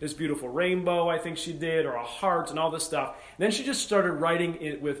painting this beautiful rainbow, I think she did, or a heart and all this stuff. And then she just started writing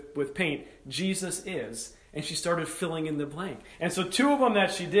it with paint, Jesus is. And she started filling in the blank. And so 2 of them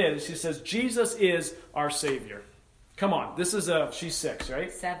that she did, she says, Jesus is our Savior. Come on, she's 6,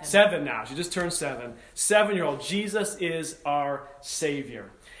 right? 7. 7 now, she just turned 7. 7-year-old, Jesus is our Savior.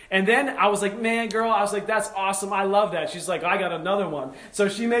 And then I was like, man, girl, that's awesome. I love that. She's like, I got another one. So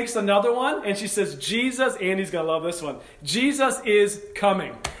she makes another one, and she says, Jesus, Andy's going to love this one. Jesus is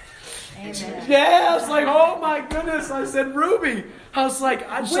coming. Amen. Yeah, I was like, oh my goodness. I said, Ruby. I was like,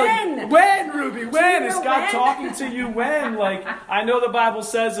 when? When, Ruby? When? Is God talking to you? When? Like, I know the Bible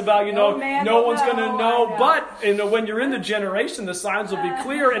says about, no one's going to know. But, when you're in the generation, the signs will be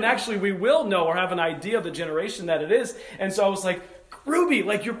clear. And actually, we will know or have an idea of the generation that it is. And so I was like, Ruby,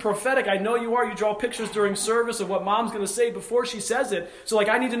 like, you're prophetic. I know you are. You draw pictures during service of what Mom's going to say before she says it. So,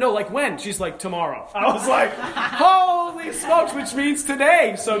 I need to know, when? She's like, tomorrow. I was like, holy smokes, which means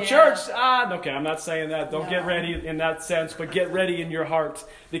today. So, yeah. Church, okay, I'm not saying that. Don't get ready in that sense, but get ready in your heart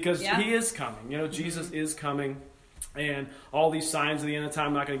because He is coming. Jesus is coming. And all these signs of the end of time,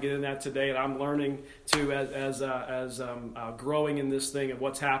 I'm not going to get into that today. And I'm learning too, as growing in this thing of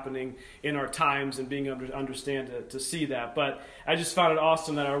what's happening in our times and being able to understand to see that. But I just found it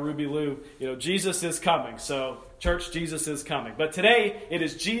awesome that our Ruby Lou, Jesus is coming. So, church, Jesus is coming. But today, it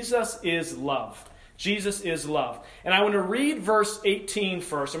is Jesus is love. Jesus is love. And I want to read verse 18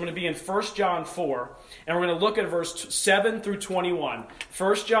 first. I'm going to be in 1 John 4, and we're going to look at verse 7 through 21.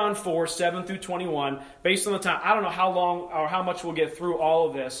 1 John 4, 7 through 21. Based on the time, I don't know how long or how much we'll get through all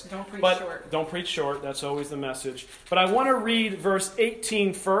of this. Don't preach short. Don't preach short. That's always the message. But I want to read verse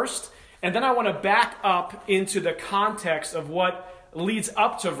 18 first, and then I want to back up into the context of what leads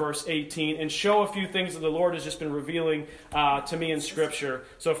up to verse 18 and show a few things that the Lord has just been revealing to me in Scripture.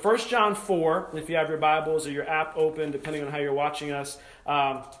 So 1 John 4, if you have your Bibles or your app open, depending on how you're watching us,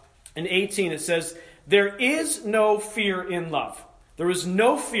 in 18 it says, "There is no fear in love." There is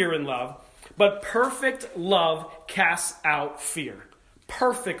no fear in love, but perfect love casts out fear.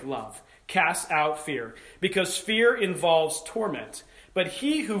 Perfect love casts out fear, because fear involves torment. But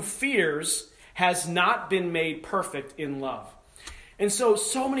he who fears has not been made perfect in love. And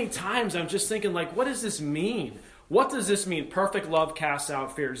so many times I'm just thinking, like, what does this mean? What does this mean? Perfect love casts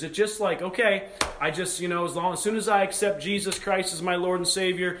out fear. Is it just like, okay, I just, as soon as I accept Jesus Christ as my Lord and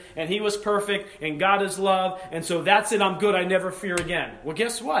Savior, and He was perfect, and God is love, and so that's it, I'm good, I never fear again. Well,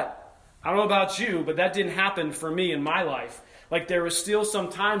 guess what? I don't know about you, but that didn't happen for me in my life. Like, there was still some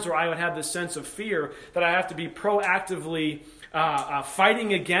times where I would have this sense of fear that I have to be proactively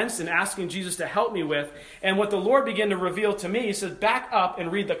fighting against and asking Jesus to help me with. And what the Lord began to reveal to me, He said, back up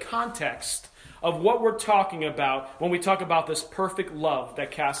and read the context of what we're talking about when we talk about this perfect love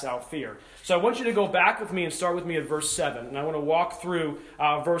that casts out fear. So I want you to go back with me and start with me at verse 7. And I want to walk through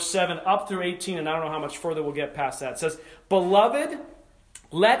verse 7 up through 18, and I don't know how much further we'll get past that. It says, "Beloved,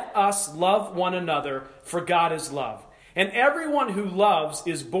 let us love one another, for God is love. And everyone who loves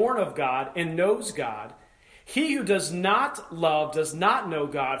is born of God and knows God. He who does not love does not know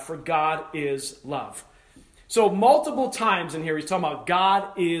God, for God is love." So multiple times in here he's talking about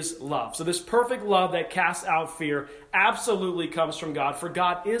God is love. So this perfect love that casts out fear absolutely comes from God, for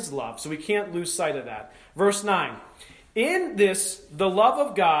God is love. So we can't lose sight of that. Verse 9. "In this, the love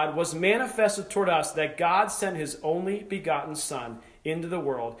of God was manifested toward us, that God sent His only begotten Son into the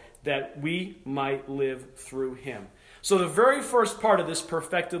world, that we might live through Him." So the very first part of this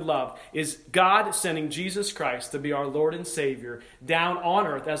perfected love is God sending Jesus Christ to be our Lord and Savior down on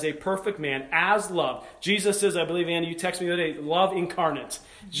earth as a perfect man, as love. Jesus is, I believe, Andy, you texted me the other day, love incarnate.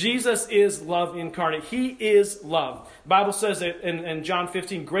 Jesus is love incarnate. He is love. The Bible says that in John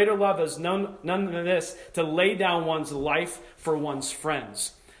 15, "Greater love has none than this, to lay down one's life for one's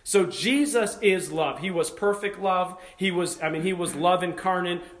friends." So Jesus is love. He was perfect love. He was love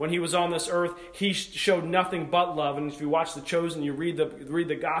incarnate. When He was on this earth, He showed nothing but love. And if you watch The Chosen, you read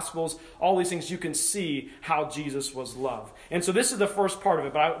the Gospels, all these things, you can see how Jesus was love. And so this is the first part of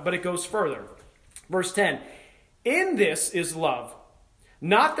it, but it goes further. Verse 10, "In this is love,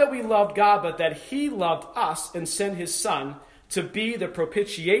 not that we loved God, but that He loved us and sent His Son to be the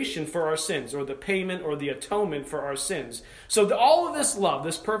propitiation for our sins," or the payment or the atonement for our sins. So all of this love,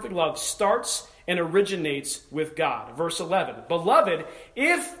 this perfect love, starts and originates with God. Verse 11, "Beloved,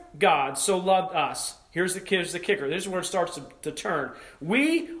 if God so loved us," here's the kicker, this is where it starts to turn,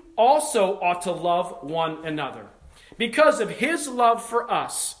 "we also ought to love one another. Because of His love for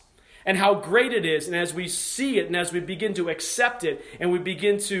us, and how great it is, and as we see it and as we begin to accept it and we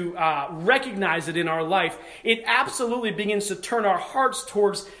begin to recognize it in our life, it absolutely begins to turn our hearts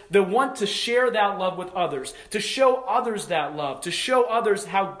towards the want to share that love with others, to show others that love, to show others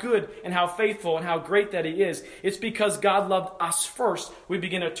how good and how faithful and how great that He is. It's because God loved us first. We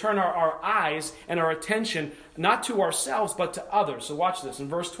begin to turn our eyes and our attention not to ourselves but to others. So watch this in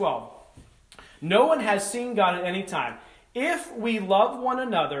verse 12. "No one has seen God at any time. If we love one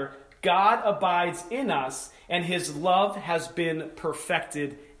another, God abides in us, and His love has been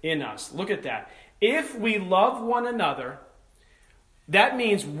perfected in us." Look at that. If we love one another, that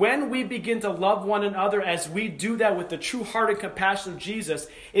means when we begin to love one another, as we do that with the true heart and compassion of Jesus,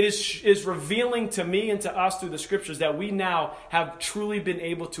 it is revealing to me and to us through the Scriptures that we now have truly been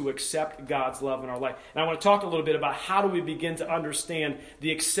able to accept God's love in our life. And I want to talk a little bit about how do we begin to understand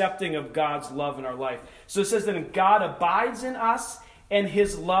the accepting of God's love in our life. So it says that God abides in us, and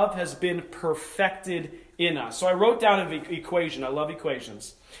His love has been perfected in us. So I wrote down an equation. I love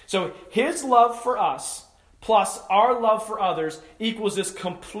equations. So His love for us plus our love for others equals this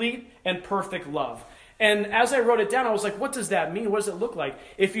complete and perfect love. And as I wrote it down, I was like, what does that mean? What does it look like?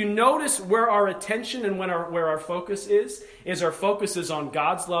 If you notice where our attention and where our focus is our focus is on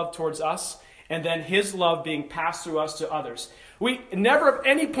God's love towards us, and then His love being passed through us to others. We never at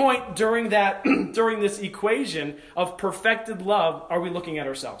any point during this equation of perfected love are we looking at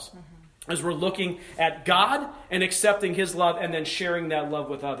ourselves. Mm-hmm. As we're looking at God and accepting His love and then sharing that love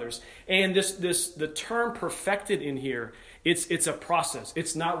with others. And the term perfected in here, it's a process.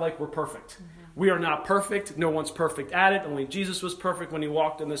 It's not like we're perfect. Mm-hmm. We are not perfect. No one's perfect at it. Only Jesus was perfect when He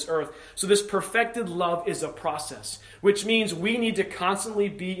walked on this earth. So this perfected love is a process, which means we need to constantly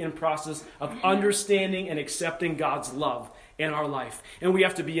be in process of understanding and accepting God's love in our life. And we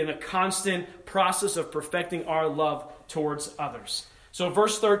have to be in a constant process of perfecting our love towards others. So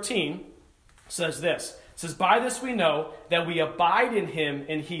verse 13 says this. It says, by this we know that we abide in him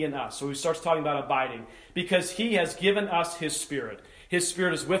and he in us. So he starts talking about abiding because he has given us his Spirit. His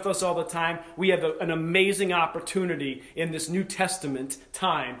Spirit is with us all the time. We have an amazing opportunity in this New Testament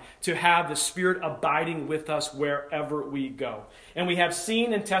time to have the Spirit abiding with us wherever we go. And we have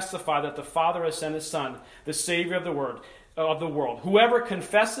seen and testified that the Father has sent his Son, the Savior of the world. Whoever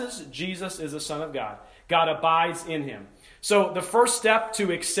confesses Jesus is the Son of God, God abides in him. So the first step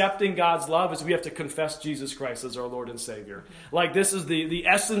to accepting God's love is we have to confess Jesus Christ as our Lord and Savior. Like this is the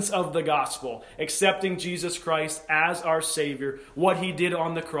essence of the gospel. Accepting Jesus Christ as our Savior, what he did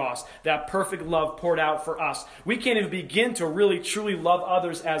on the cross, that perfect love poured out for us. We can't even begin to really truly love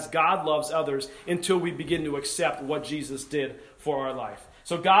others as God loves others until we begin to accept what Jesus did for our life.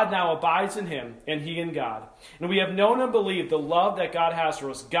 So God now abides in him, and he in God. And we have known and believed the love that God has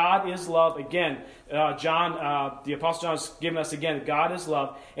for us. God is love. Again, the Apostle John has given us again, God is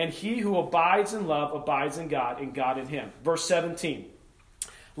love. And he who abides in love abides in God, and God in him. Verse 17.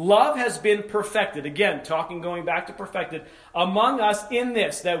 Love has been perfected. Again, going back to perfected. Among us in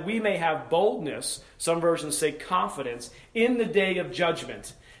this, that we may have boldness, some versions say confidence, in the day of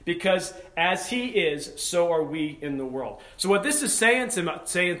judgment. Because as he is, so are we in the world. So what this is saying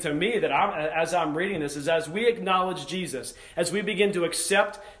to me, that as I'm reading this, is as we acknowledge Jesus, as we begin to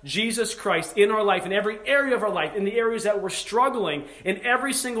accept Jesus Christ in our life, in every area of our life, in the areas that we're struggling, in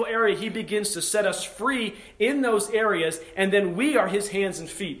every single area, he begins to set us free in those areas, and then we are his hands and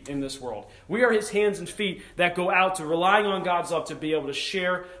feet in this world. We are his hands and feet that go out to relying on God's love to be able to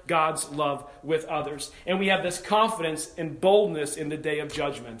share God's love with others. And we have this confidence and boldness in the day of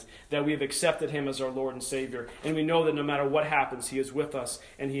judgment that we have accepted him as our Lord and Savior. And we know that no matter what happens, he is with us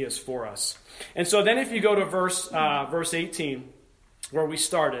and he is for us. And so then if you go to verse 18, where we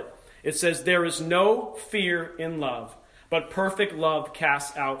started, it says, there is no fear in love, but perfect love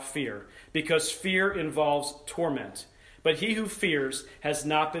casts out fear, because fear involves torment. But he who fears has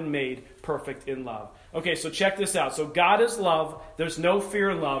not been made perfect in love. Okay, so check this out. So God is love. There's no fear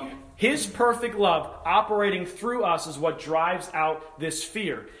in love. His perfect love operating through us is what drives out this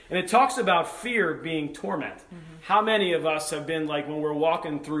fear. And it talks about fear being torment. Mm-hmm. How many of us have been like, when we're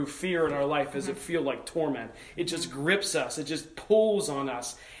walking through fear in our life, does it feel like torment? It just grips us. It just pulls on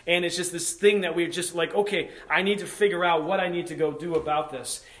us. And it's just this thing that we're just like, okay, I need to figure out what I need to go do about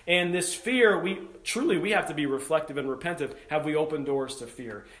this. And this fear, we have to be reflective and repentive. Have we opened doors to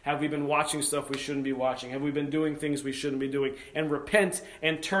fear? Have we been watching stuff we shouldn't be watching? Have we been doing things we shouldn't be doing? And repent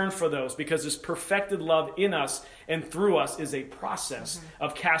and turn for those, because this perfected love in us and through us is a process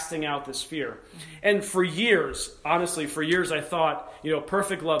of casting out this fear. And for years, honestly, I thought,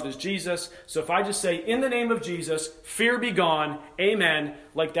 perfect love is Jesus. So if I just say, in the name of Jesus, fear be gone, amen,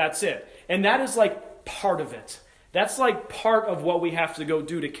 like that's it. And that is like part of it. That's like part of what we have to go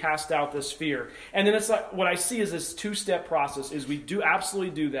do to cast out this fear. And then it's like, what I see is this two-step process is we do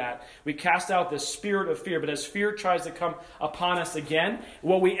absolutely do that. We cast out this spirit of fear, but as fear tries to come upon us again,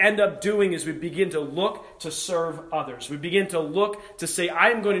 what we end up doing is we begin to look to serve others. We begin to look to say,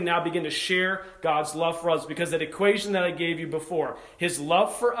 I am going to now begin to share God's love for us, because that equation that I gave you before, his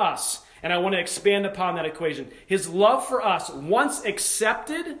love for us, and I want to expand upon that equation. His love for us, once we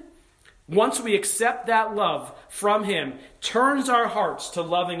accept that love from him, turns our hearts to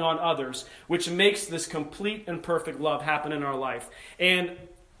loving on others, which makes this complete and perfect love happen in our life. And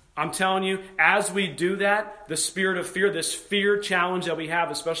I'm telling you, as we do that, the spirit of fear, this fear challenge that we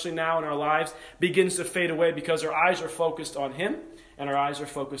have, especially now in our lives, begins to fade away, because our eyes are focused on him and our eyes are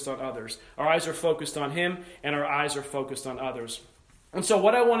focused on others. Our eyes are focused on him and our eyes are focused on others. And so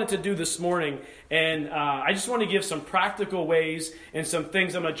what I wanted to do this morning, and I just want to give some practical ways and some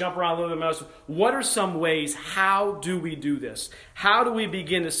things. I'm going to jump around a little bit more. What are some ways? How do we do this? How do we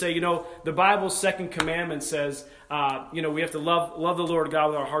begin to say, the Bible's second commandment says, we have to love the Lord God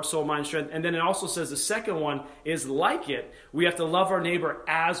with our heart, soul, mind, strength. And then it also says the second one is like it. We have to love our neighbor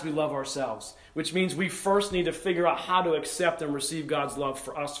as we love ourselves, which means we first need to figure out how to accept and receive God's love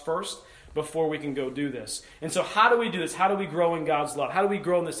for us first, before we can go do this. And so how do we do this? How do we grow in God's love? How do we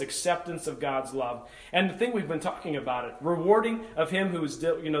grow in this acceptance of God's love? And the thing we've been talking about it, rewarding of him who is,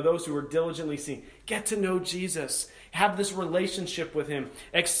 those who are diligently seeking. Get to know Jesus. Have this relationship with him.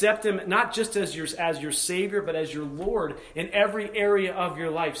 Accept him not just as your Savior, but as your Lord in every area of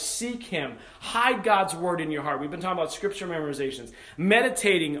your life. Seek him. Hide God's word in your heart. We've been talking about scripture memorizations.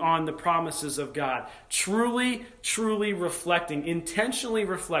 Meditating on the promises of God. Truly, truly reflecting, intentionally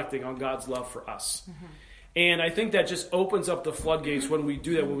reflecting on God's love for us. Mm-hmm. And I think that just opens up the floodgates when we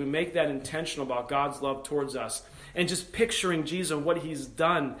do that, when we make that intentional about God's love towards us. And just picturing Jesus and what he's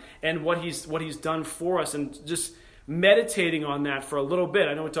done and what he's done for us, and just meditating on that for a little bit.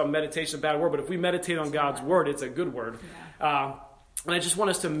 I know we talk meditation, a bad word, but if we meditate on God's word, it's a good word. Yeah. And I just want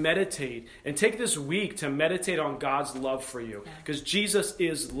us to meditate and take this week to meditate on God's love for you, because Jesus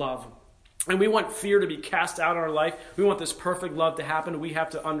is love. And we want fear to be cast out of our life. We want this perfect love to happen. We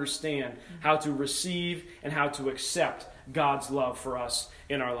have to understand how to receive and how to accept God's love for us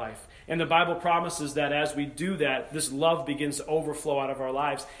in our life. And the Bible promises that as we do that, this love begins to overflow out of our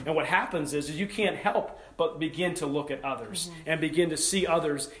lives. And what happens is you can't help but begin to look at others and begin to see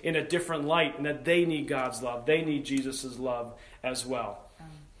others in a different light, and that they need God's love. They need Jesus' love as well.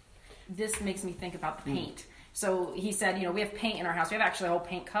 This makes me think about the paint. So he said, we have paint in our house. We have actually a whole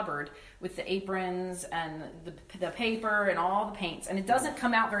paint cupboard with the aprons and the paper and all the paints. And it doesn't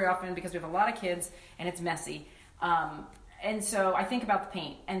come out very often because we have a lot of kids and it's messy. And so I think about the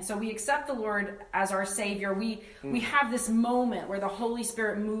paint. And so we accept the Lord as our Savior. We have this moment where the Holy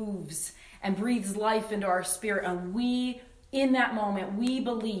Spirit moves and breathes life into our spirit. And in that moment, we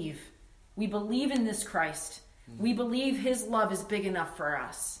believe in this Christ. We believe his love is big enough for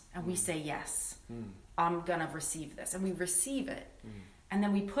us. And we say, yes, I'm going to receive this. And we receive it. And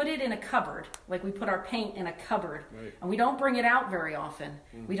then we put it in a cupboard, like we put our paint in a cupboard. Right. And we don't bring it out very often.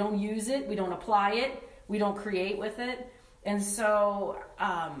 We don't use it. We don't apply it. We don't create with it. And so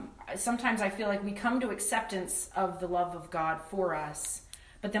sometimes I feel like we come to acceptance of the love of God for us,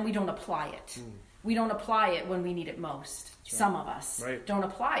 but then we don't apply it. We don't apply it when we need it most. Right. Some of us don't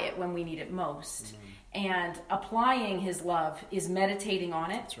apply it when we need it most. And applying his love is meditating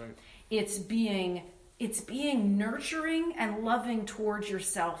on it. That's right. It's being nurturing and loving towards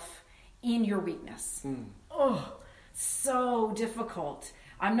yourself in your weakness. Oh, so difficult.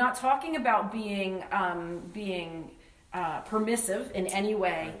 I'm not talking about being permissive in any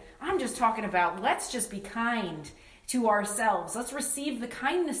way. I'm just talking about let's just be kind to ourselves. Let's receive the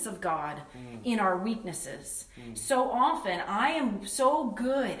kindness of God in our weaknesses. So often I am so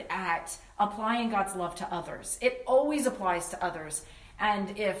good at applying God's love to others. It always applies to others.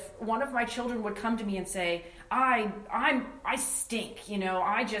 And if one of my children would come to me and say, I stink,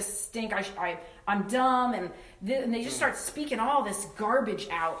 I just stink, I'm dumb, and they just start speaking all this garbage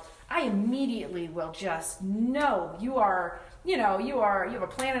out, I immediately will just know you have a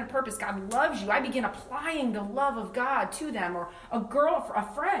plan and a purpose. God loves you. I begin applying the love of God to them. Or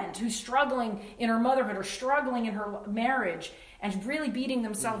a friend who's struggling in her motherhood or struggling in her marriage and really beating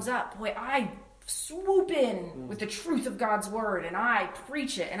themselves up. Boy, I swoop in with the truth of God's word and I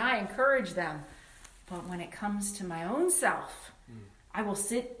preach it and I encourage them. But when it comes to my own self, I will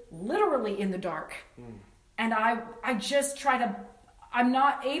sit literally in the dark. And I just I'm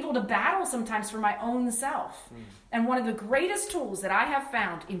not able to battle sometimes for my own self. And one of the greatest tools that I have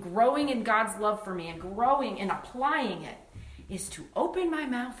found in growing in God's love for me and growing and applying it is to open my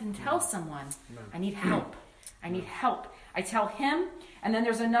mouth and tell someone, I need help. I need help. I tell him, and then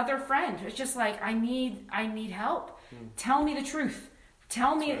there's another friend. It's just like, I need help. Tell me the truth.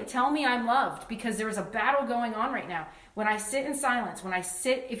 Tell me I'm loved, because there is a battle going on right now. When I sit in silence,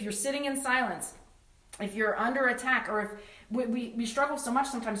 if you're sitting in silence, if you're under attack, or if we struggle so much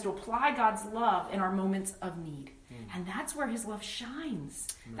sometimes to apply God's love in our moments of need. And that's where his love shines.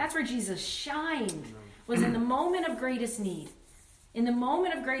 That's where Jesus shined, was in the moment of greatest need. In the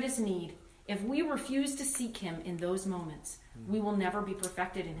moment of greatest need, if we refuse to seek him in those moments, we will never be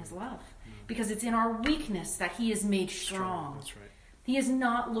perfected in his love. Because it's in our weakness that he is made strong. That's right. He is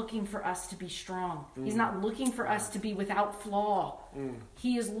not looking for us to be strong. He's not looking for us to be without flaw.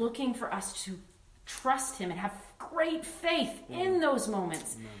 He is looking for us to trust him and have great faith in those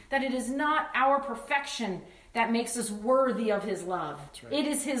moments. That it is not our perfection that makes us worthy of his love. Right. It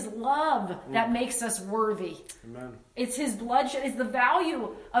is his love that makes us worthy. Amen. It's his bloodshed. It's the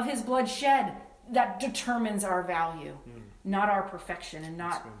value of his bloodshed that determines our value, not our perfection and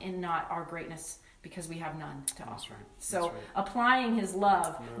not our greatness, because we have none to offer. Right. So applying his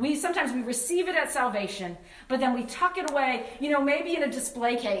love, sometimes we receive it at salvation, but then we tuck it away, maybe in a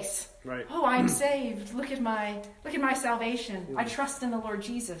display case. Right. Oh, I'm saved. Look at my salvation. I trust in the Lord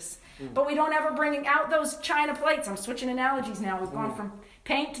Jesus. But we don't ever bring out those china plates. I'm switching analogies now. We've gone from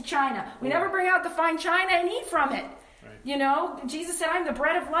paint to china. We never bring out the fine china and eat from it. Right. Jesus said, I'm the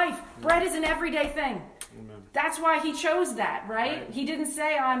bread of life. Bread is an everyday thing. Amen. That's why he chose that, right? He didn't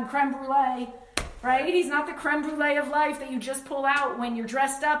say I'm creme brulee. Right? He's not the creme brulee of life that you just pull out when you're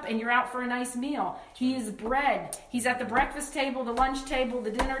dressed up and you're out for a nice meal. He is bread. He's at the breakfast table, the lunch table,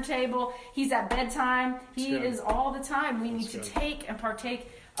 the dinner table. He's at bedtime. He is all the time. We need to take and partake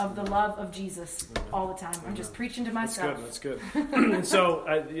of the love of Jesus all the time. I'm just preaching to myself. That's good. And so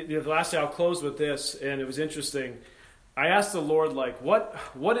the last day I'll close with this, and it was interesting. I asked the Lord,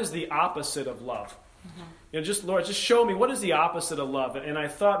 what is the opposite of love? Just, Lord, just show me what is the opposite of love. And I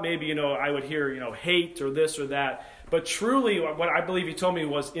thought maybe, I would hear, hate or this or that. But truly, what I believe he told me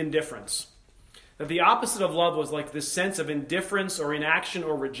was indifference. That the opposite of love was like this sense of indifference or inaction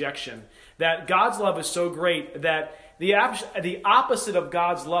or rejection. That God's love is so great that the opposite of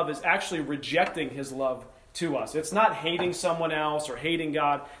God's love is actually rejecting his love to us. It's not hating someone else or hating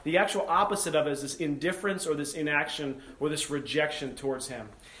God. The actual opposite of it is this indifference or this inaction or this rejection towards him.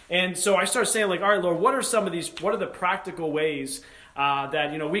 And so I started saying, all right, Lord, what are the practical ways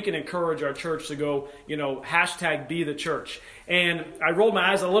that, we can encourage our church to go, hashtag be the church. And I rolled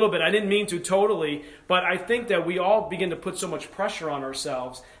my eyes a little bit. I didn't mean to totally, but I think that we all begin to put so much pressure on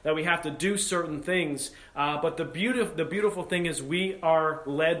ourselves that we have to do certain things. But the beautiful thing is we are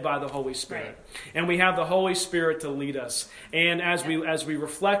led by the Holy Spirit. Right. And we have the Holy Spirit to lead us. And as we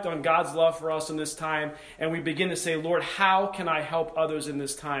reflect on God's love for us in this time, and we begin to say, Lord, how can I help others in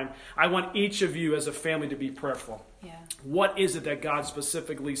this time? I want each of you as a family to be prayerful. Yeah. What is it that God's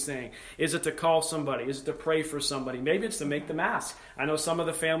specifically saying? Is it to call somebody? Is it to pray for somebody? Maybe it's to make the mask. I know some of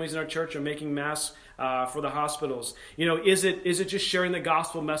the families in our church are making masks for the hospitals. Is it just sharing the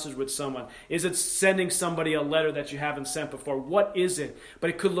gospel message with someone? Is it sending somebody a letter that you haven't sent before? What is it? But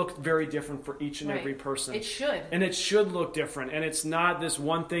it could look very different for each and every person. It should. And it should look different. And it's not this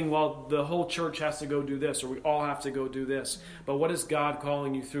one thing, well, the whole church has to go do this, or we all have to go do this. But what is God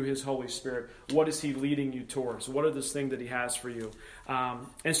calling you through his Holy Spirit? What is he leading you towards? What are those things that he has for you?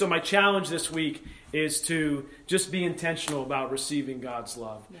 And so my challenge this week is to just be intentional about receiving God's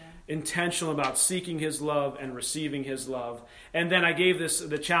love. Yeah. Intentional about seeking his love and receiving his love. And then I gave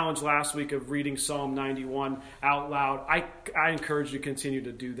the challenge last week of reading Psalm 91 out loud. I encourage you to continue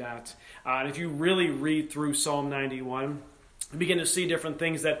to do that. And if you really read through Psalm 91, you begin to see different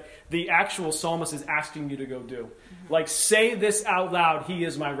things that the actual psalmist is asking you to go do. Mm-hmm. Like, say this out loud, he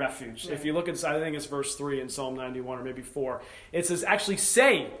is my refuge. Right. If you look at, I think it's verse 3 in Psalm 91 or maybe 4. It says, actually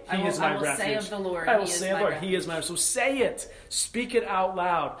say, he is my refuge. I will say of the Lord, I will say of the Lord, he is my refuge. So say it. Speak it out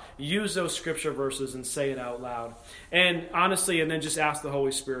loud. Use those scripture verses and say it out loud. And honestly, and then just ask the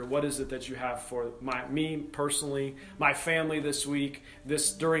Holy Spirit, what is it that you have for me personally, my family this week,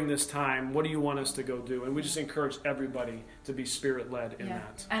 during this time? What do you want us to go do? And we just encourage everybody to be Spirit-led in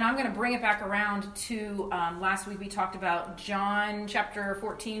that. And I'm going to bring it back around to last week we talked about John chapter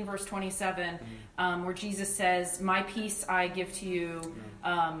 14, verse 27, where Jesus says, my peace I give to you,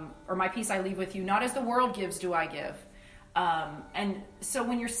 or my peace I leave with you, not as the world gives do I give. And so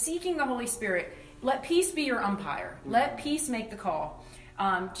when you're seeking the Holy Spirit, let peace be your umpire. Let peace make the call.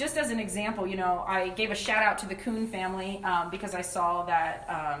 Just as an example, I gave a shout out to the Kuhn family because I saw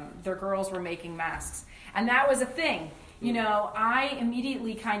that their girls were making masks. And that was a thing. I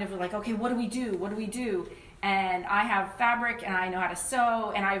immediately kind of like, okay, what do we do? What do we do? And I have fabric and I know how to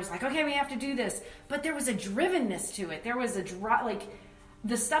sew. And I was like, okay, we have to do this. But there was a drivenness to it. There was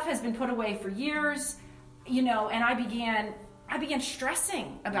the stuff has been put away for years, and I began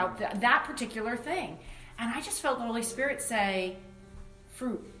stressing about that particular thing. And I just felt the Holy Spirit say,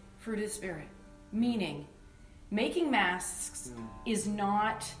 fruit of the Spirit. Meaning, making masks is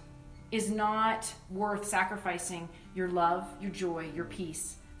not worth sacrificing your love, your joy, your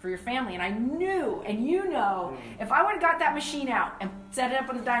peace for your family. And I knew, and if I would have got that machine out and set it up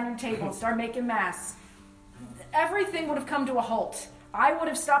on the dining room table and started making masks, everything would have come to a halt. I would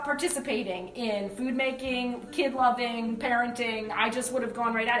have stopped participating in food making, kid loving, parenting. I just would have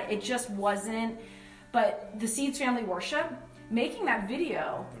gone right at it. It just wasn't. But the Seeds Family Worship, making that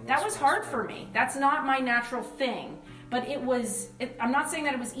video, that was hard for me. That's not my natural thing. But I'm not saying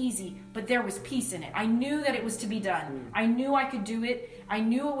that it was easy, but there was peace in it. I knew that it was to be done. I knew I could do it. I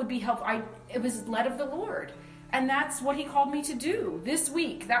knew it would be helpful. It was led of the Lord. And that's what he called me to do this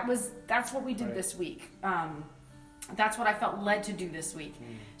week. That's what we did this week. That's what I felt led to do this week.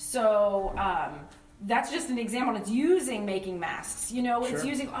 So that's just an example. It's using making masks. It's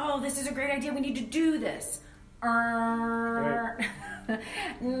using, this is a great idea. We need to do this.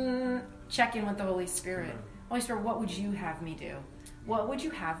 Check in with the Holy Spirit. Holy Spirit, what would you have me do? What would you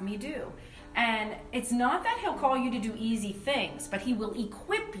have me do? And it's not that he'll call you to do easy things, but he will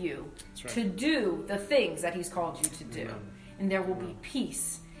equip you to do the things that he's called you to do. And there will be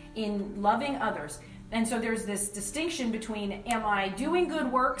peace in loving others. And so there's this distinction between, am I doing good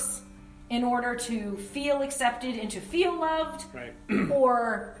works in order to feel accepted and to feel loved? Right.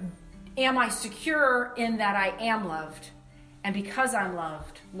 Or am I secure in that I am loved? And because I'm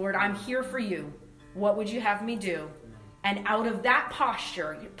loved, Lord, I'm here for you. What would you have me do? And out of that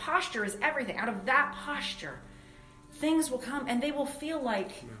posture, your posture is everything. Out of that posture, things will come and they will feel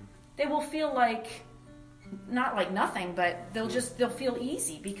like not like nothing, but they'll feel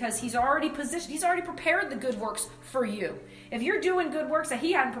easy because he's already positioned, he's already prepared the good works for you. If you're doing good works that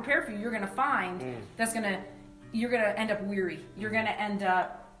he hadn't prepared for you, you're going to find you're going to end up weary. You're going to end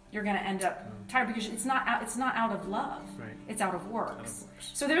up tired because it's not out of love. Right. It's out of works.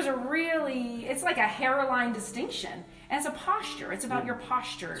 So there's it's like a hairline distinction. And it's a posture. It's about your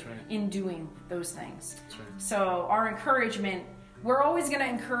posture in doing those things. Right. So our encouragement, we're always going to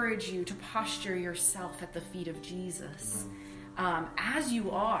encourage you to posture yourself at the feet of Jesus as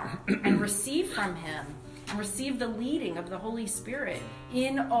you are, and receive from him, and receive the leading of the Holy Spirit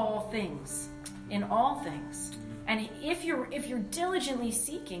in all things. In all things. And if you're diligently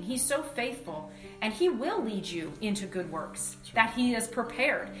seeking, he's so faithful, and he will lead you into good works that he has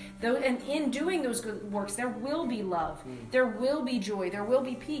prepared. And in doing those good works, there will be love, there will be joy, there will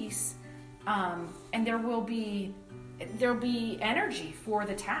be peace, and there'll be energy for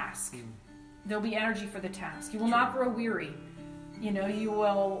the task. There'll be energy for the task. You will not grow weary. You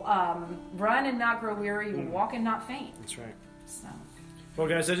will run and not grow weary. You will walk and not faint. That's right. So. Well,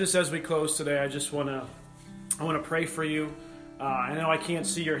 guys, just as we close today, I want to pray for you. I know I can't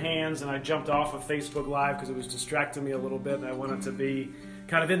see your hands, and I jumped off of Facebook Live because it was distracting me a little bit, and I wanted to be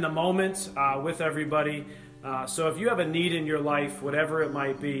kind of in the moment with everybody. So if you have a need in your life, whatever it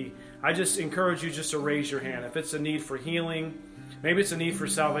might be, I just encourage you just to raise your hand. If it's a need for healing, maybe it's a need for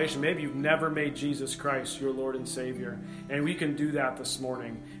salvation, maybe you've never made Jesus Christ your Lord and Savior, and we can do that this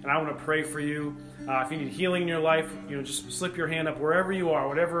morning. And I want to pray for you. If you need healing in your life, just slip your hand up wherever you are,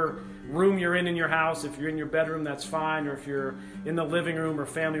 whatever room you're in your house. If you're in your bedroom, that's fine. Or if you're in the living room or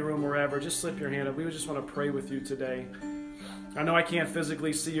family room, wherever, just slip your hand up. We would just want to pray with you today. I know I can't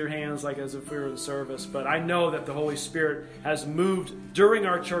physically see your hands like as if we were in service, but I know that the Holy Spirit has moved during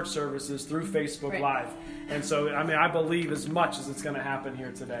our church services through Facebook Live. And so, I believe as much as it's going to happen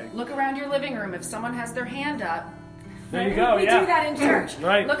here today. Look around your living room. If someone has their hand up, there you go. We do that in church.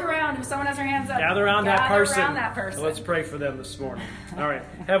 Right. Look around. If someone has their hands up, gather around that person. Well, let's pray for them this morning. All right.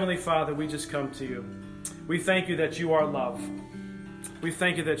 Heavenly Father, we just come to you. We thank you that you are love. We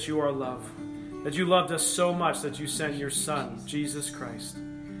thank you that you are love. That you loved us so much that you sent your Son, Jesus Christ,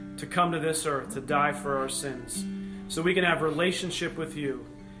 to come to this earth to die for our sins, so we can have relationship with you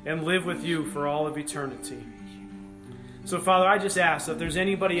and live with you for all of eternity. So, Father, I just ask that if there's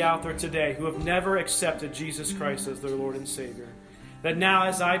anybody out there today who have never accepted Jesus Christ as their Lord and Savior, that now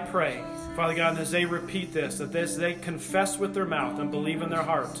as I pray, Father God, and as they repeat this, that as they confess with their mouth and believe in their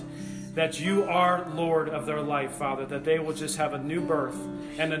heart that you are Lord of their life, Father, that they will just have a new birth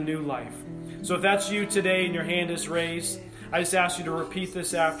and a new life. So if that's you today and your hand is raised, I just ask you to repeat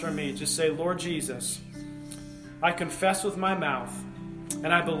this after me. Just say, Lord Jesus, I confess with my mouth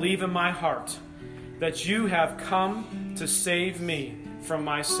and I believe in my heart that you have come to save me from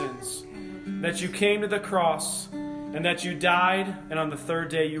my sins, that you came to the cross and that you died, and on the third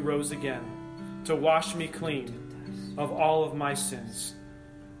day you rose again to wash me clean of all of my sins.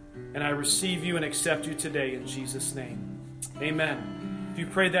 And I receive you and accept you today in Jesus' name. Amen. If you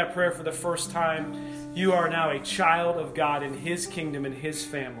prayed that prayer for the first time, you are now a child of God in his kingdom and his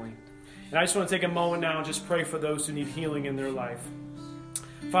family. And I just want to take a moment now and just pray for those who need healing in their life.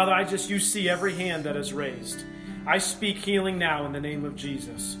 Father, you see every hand that is raised. I speak healing now in the name of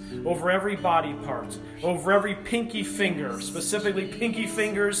Jesus over every body part, over every pinky finger, specifically pinky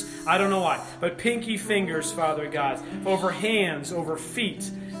fingers, I don't know why, but pinky fingers, Father God, over hands, over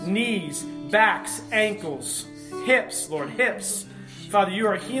feet, knees, backs, ankles, hips, Lord, hips. Father, you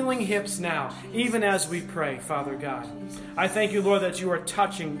are healing hips now, even as we pray, Father God. I thank you, Lord, that you are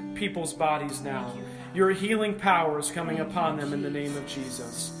touching people's bodies now. Your healing power is coming upon them in the name of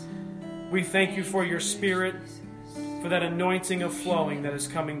Jesus. We thank you for your Spirit, for that anointing of flowing that is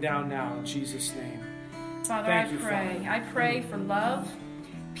coming down now in Jesus' name. Father, I pray for love,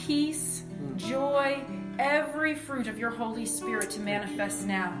 peace, joy, every fruit of your Holy Spirit to manifest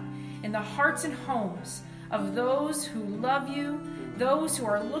now in the hearts and homes of those who love you, those who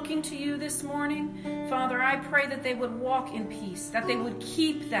are looking to you this morning. Father, I pray that they would walk in peace, that they would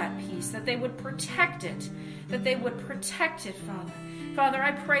keep that peace, that they would protect it, Father. Father,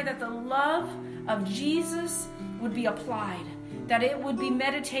 I pray that the love of Jesus would be applied, that it would be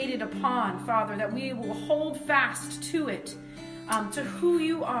meditated upon, Father, that we will hold fast to it, to who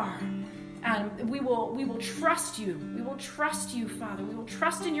you are. And we will trust you. We will trust you, Father. We will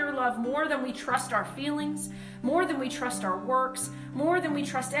trust in your love more than we trust our feelings, more than we trust our works, more than we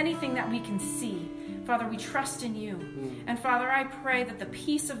trust anything that we can see. Father, we trust in you. And Father, I pray that the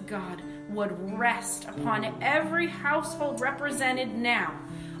peace of God would rest upon every household represented now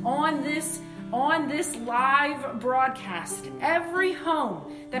on this on this live broadcast, every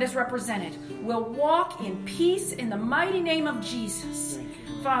home that is represented will walk in peace in the mighty name of Jesus.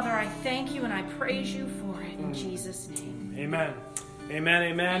 Father, I thank you and I praise you for it in Jesus' name. Amen. Amen,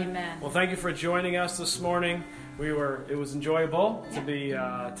 amen. Amen. Well, thank you for joining us this morning. It was enjoyable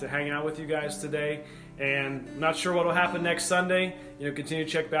to hang out with you guys today. And I'm not sure what will happen next Sunday. Continue to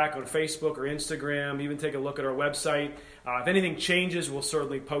check back on Facebook or Instagram. Even take a look at our website. If anything changes, we'll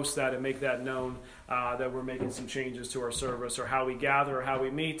certainly post that and make that known that we're making some changes to our service or how we gather or how we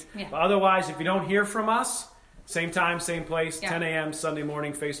meet. Yeah. But otherwise, if you don't hear from us, same time, same place, Yeah. 10 a.m. Sunday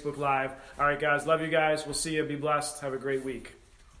morning, Facebook Live. All right, guys. Love you guys. We'll see you. Be blessed. Have a great week.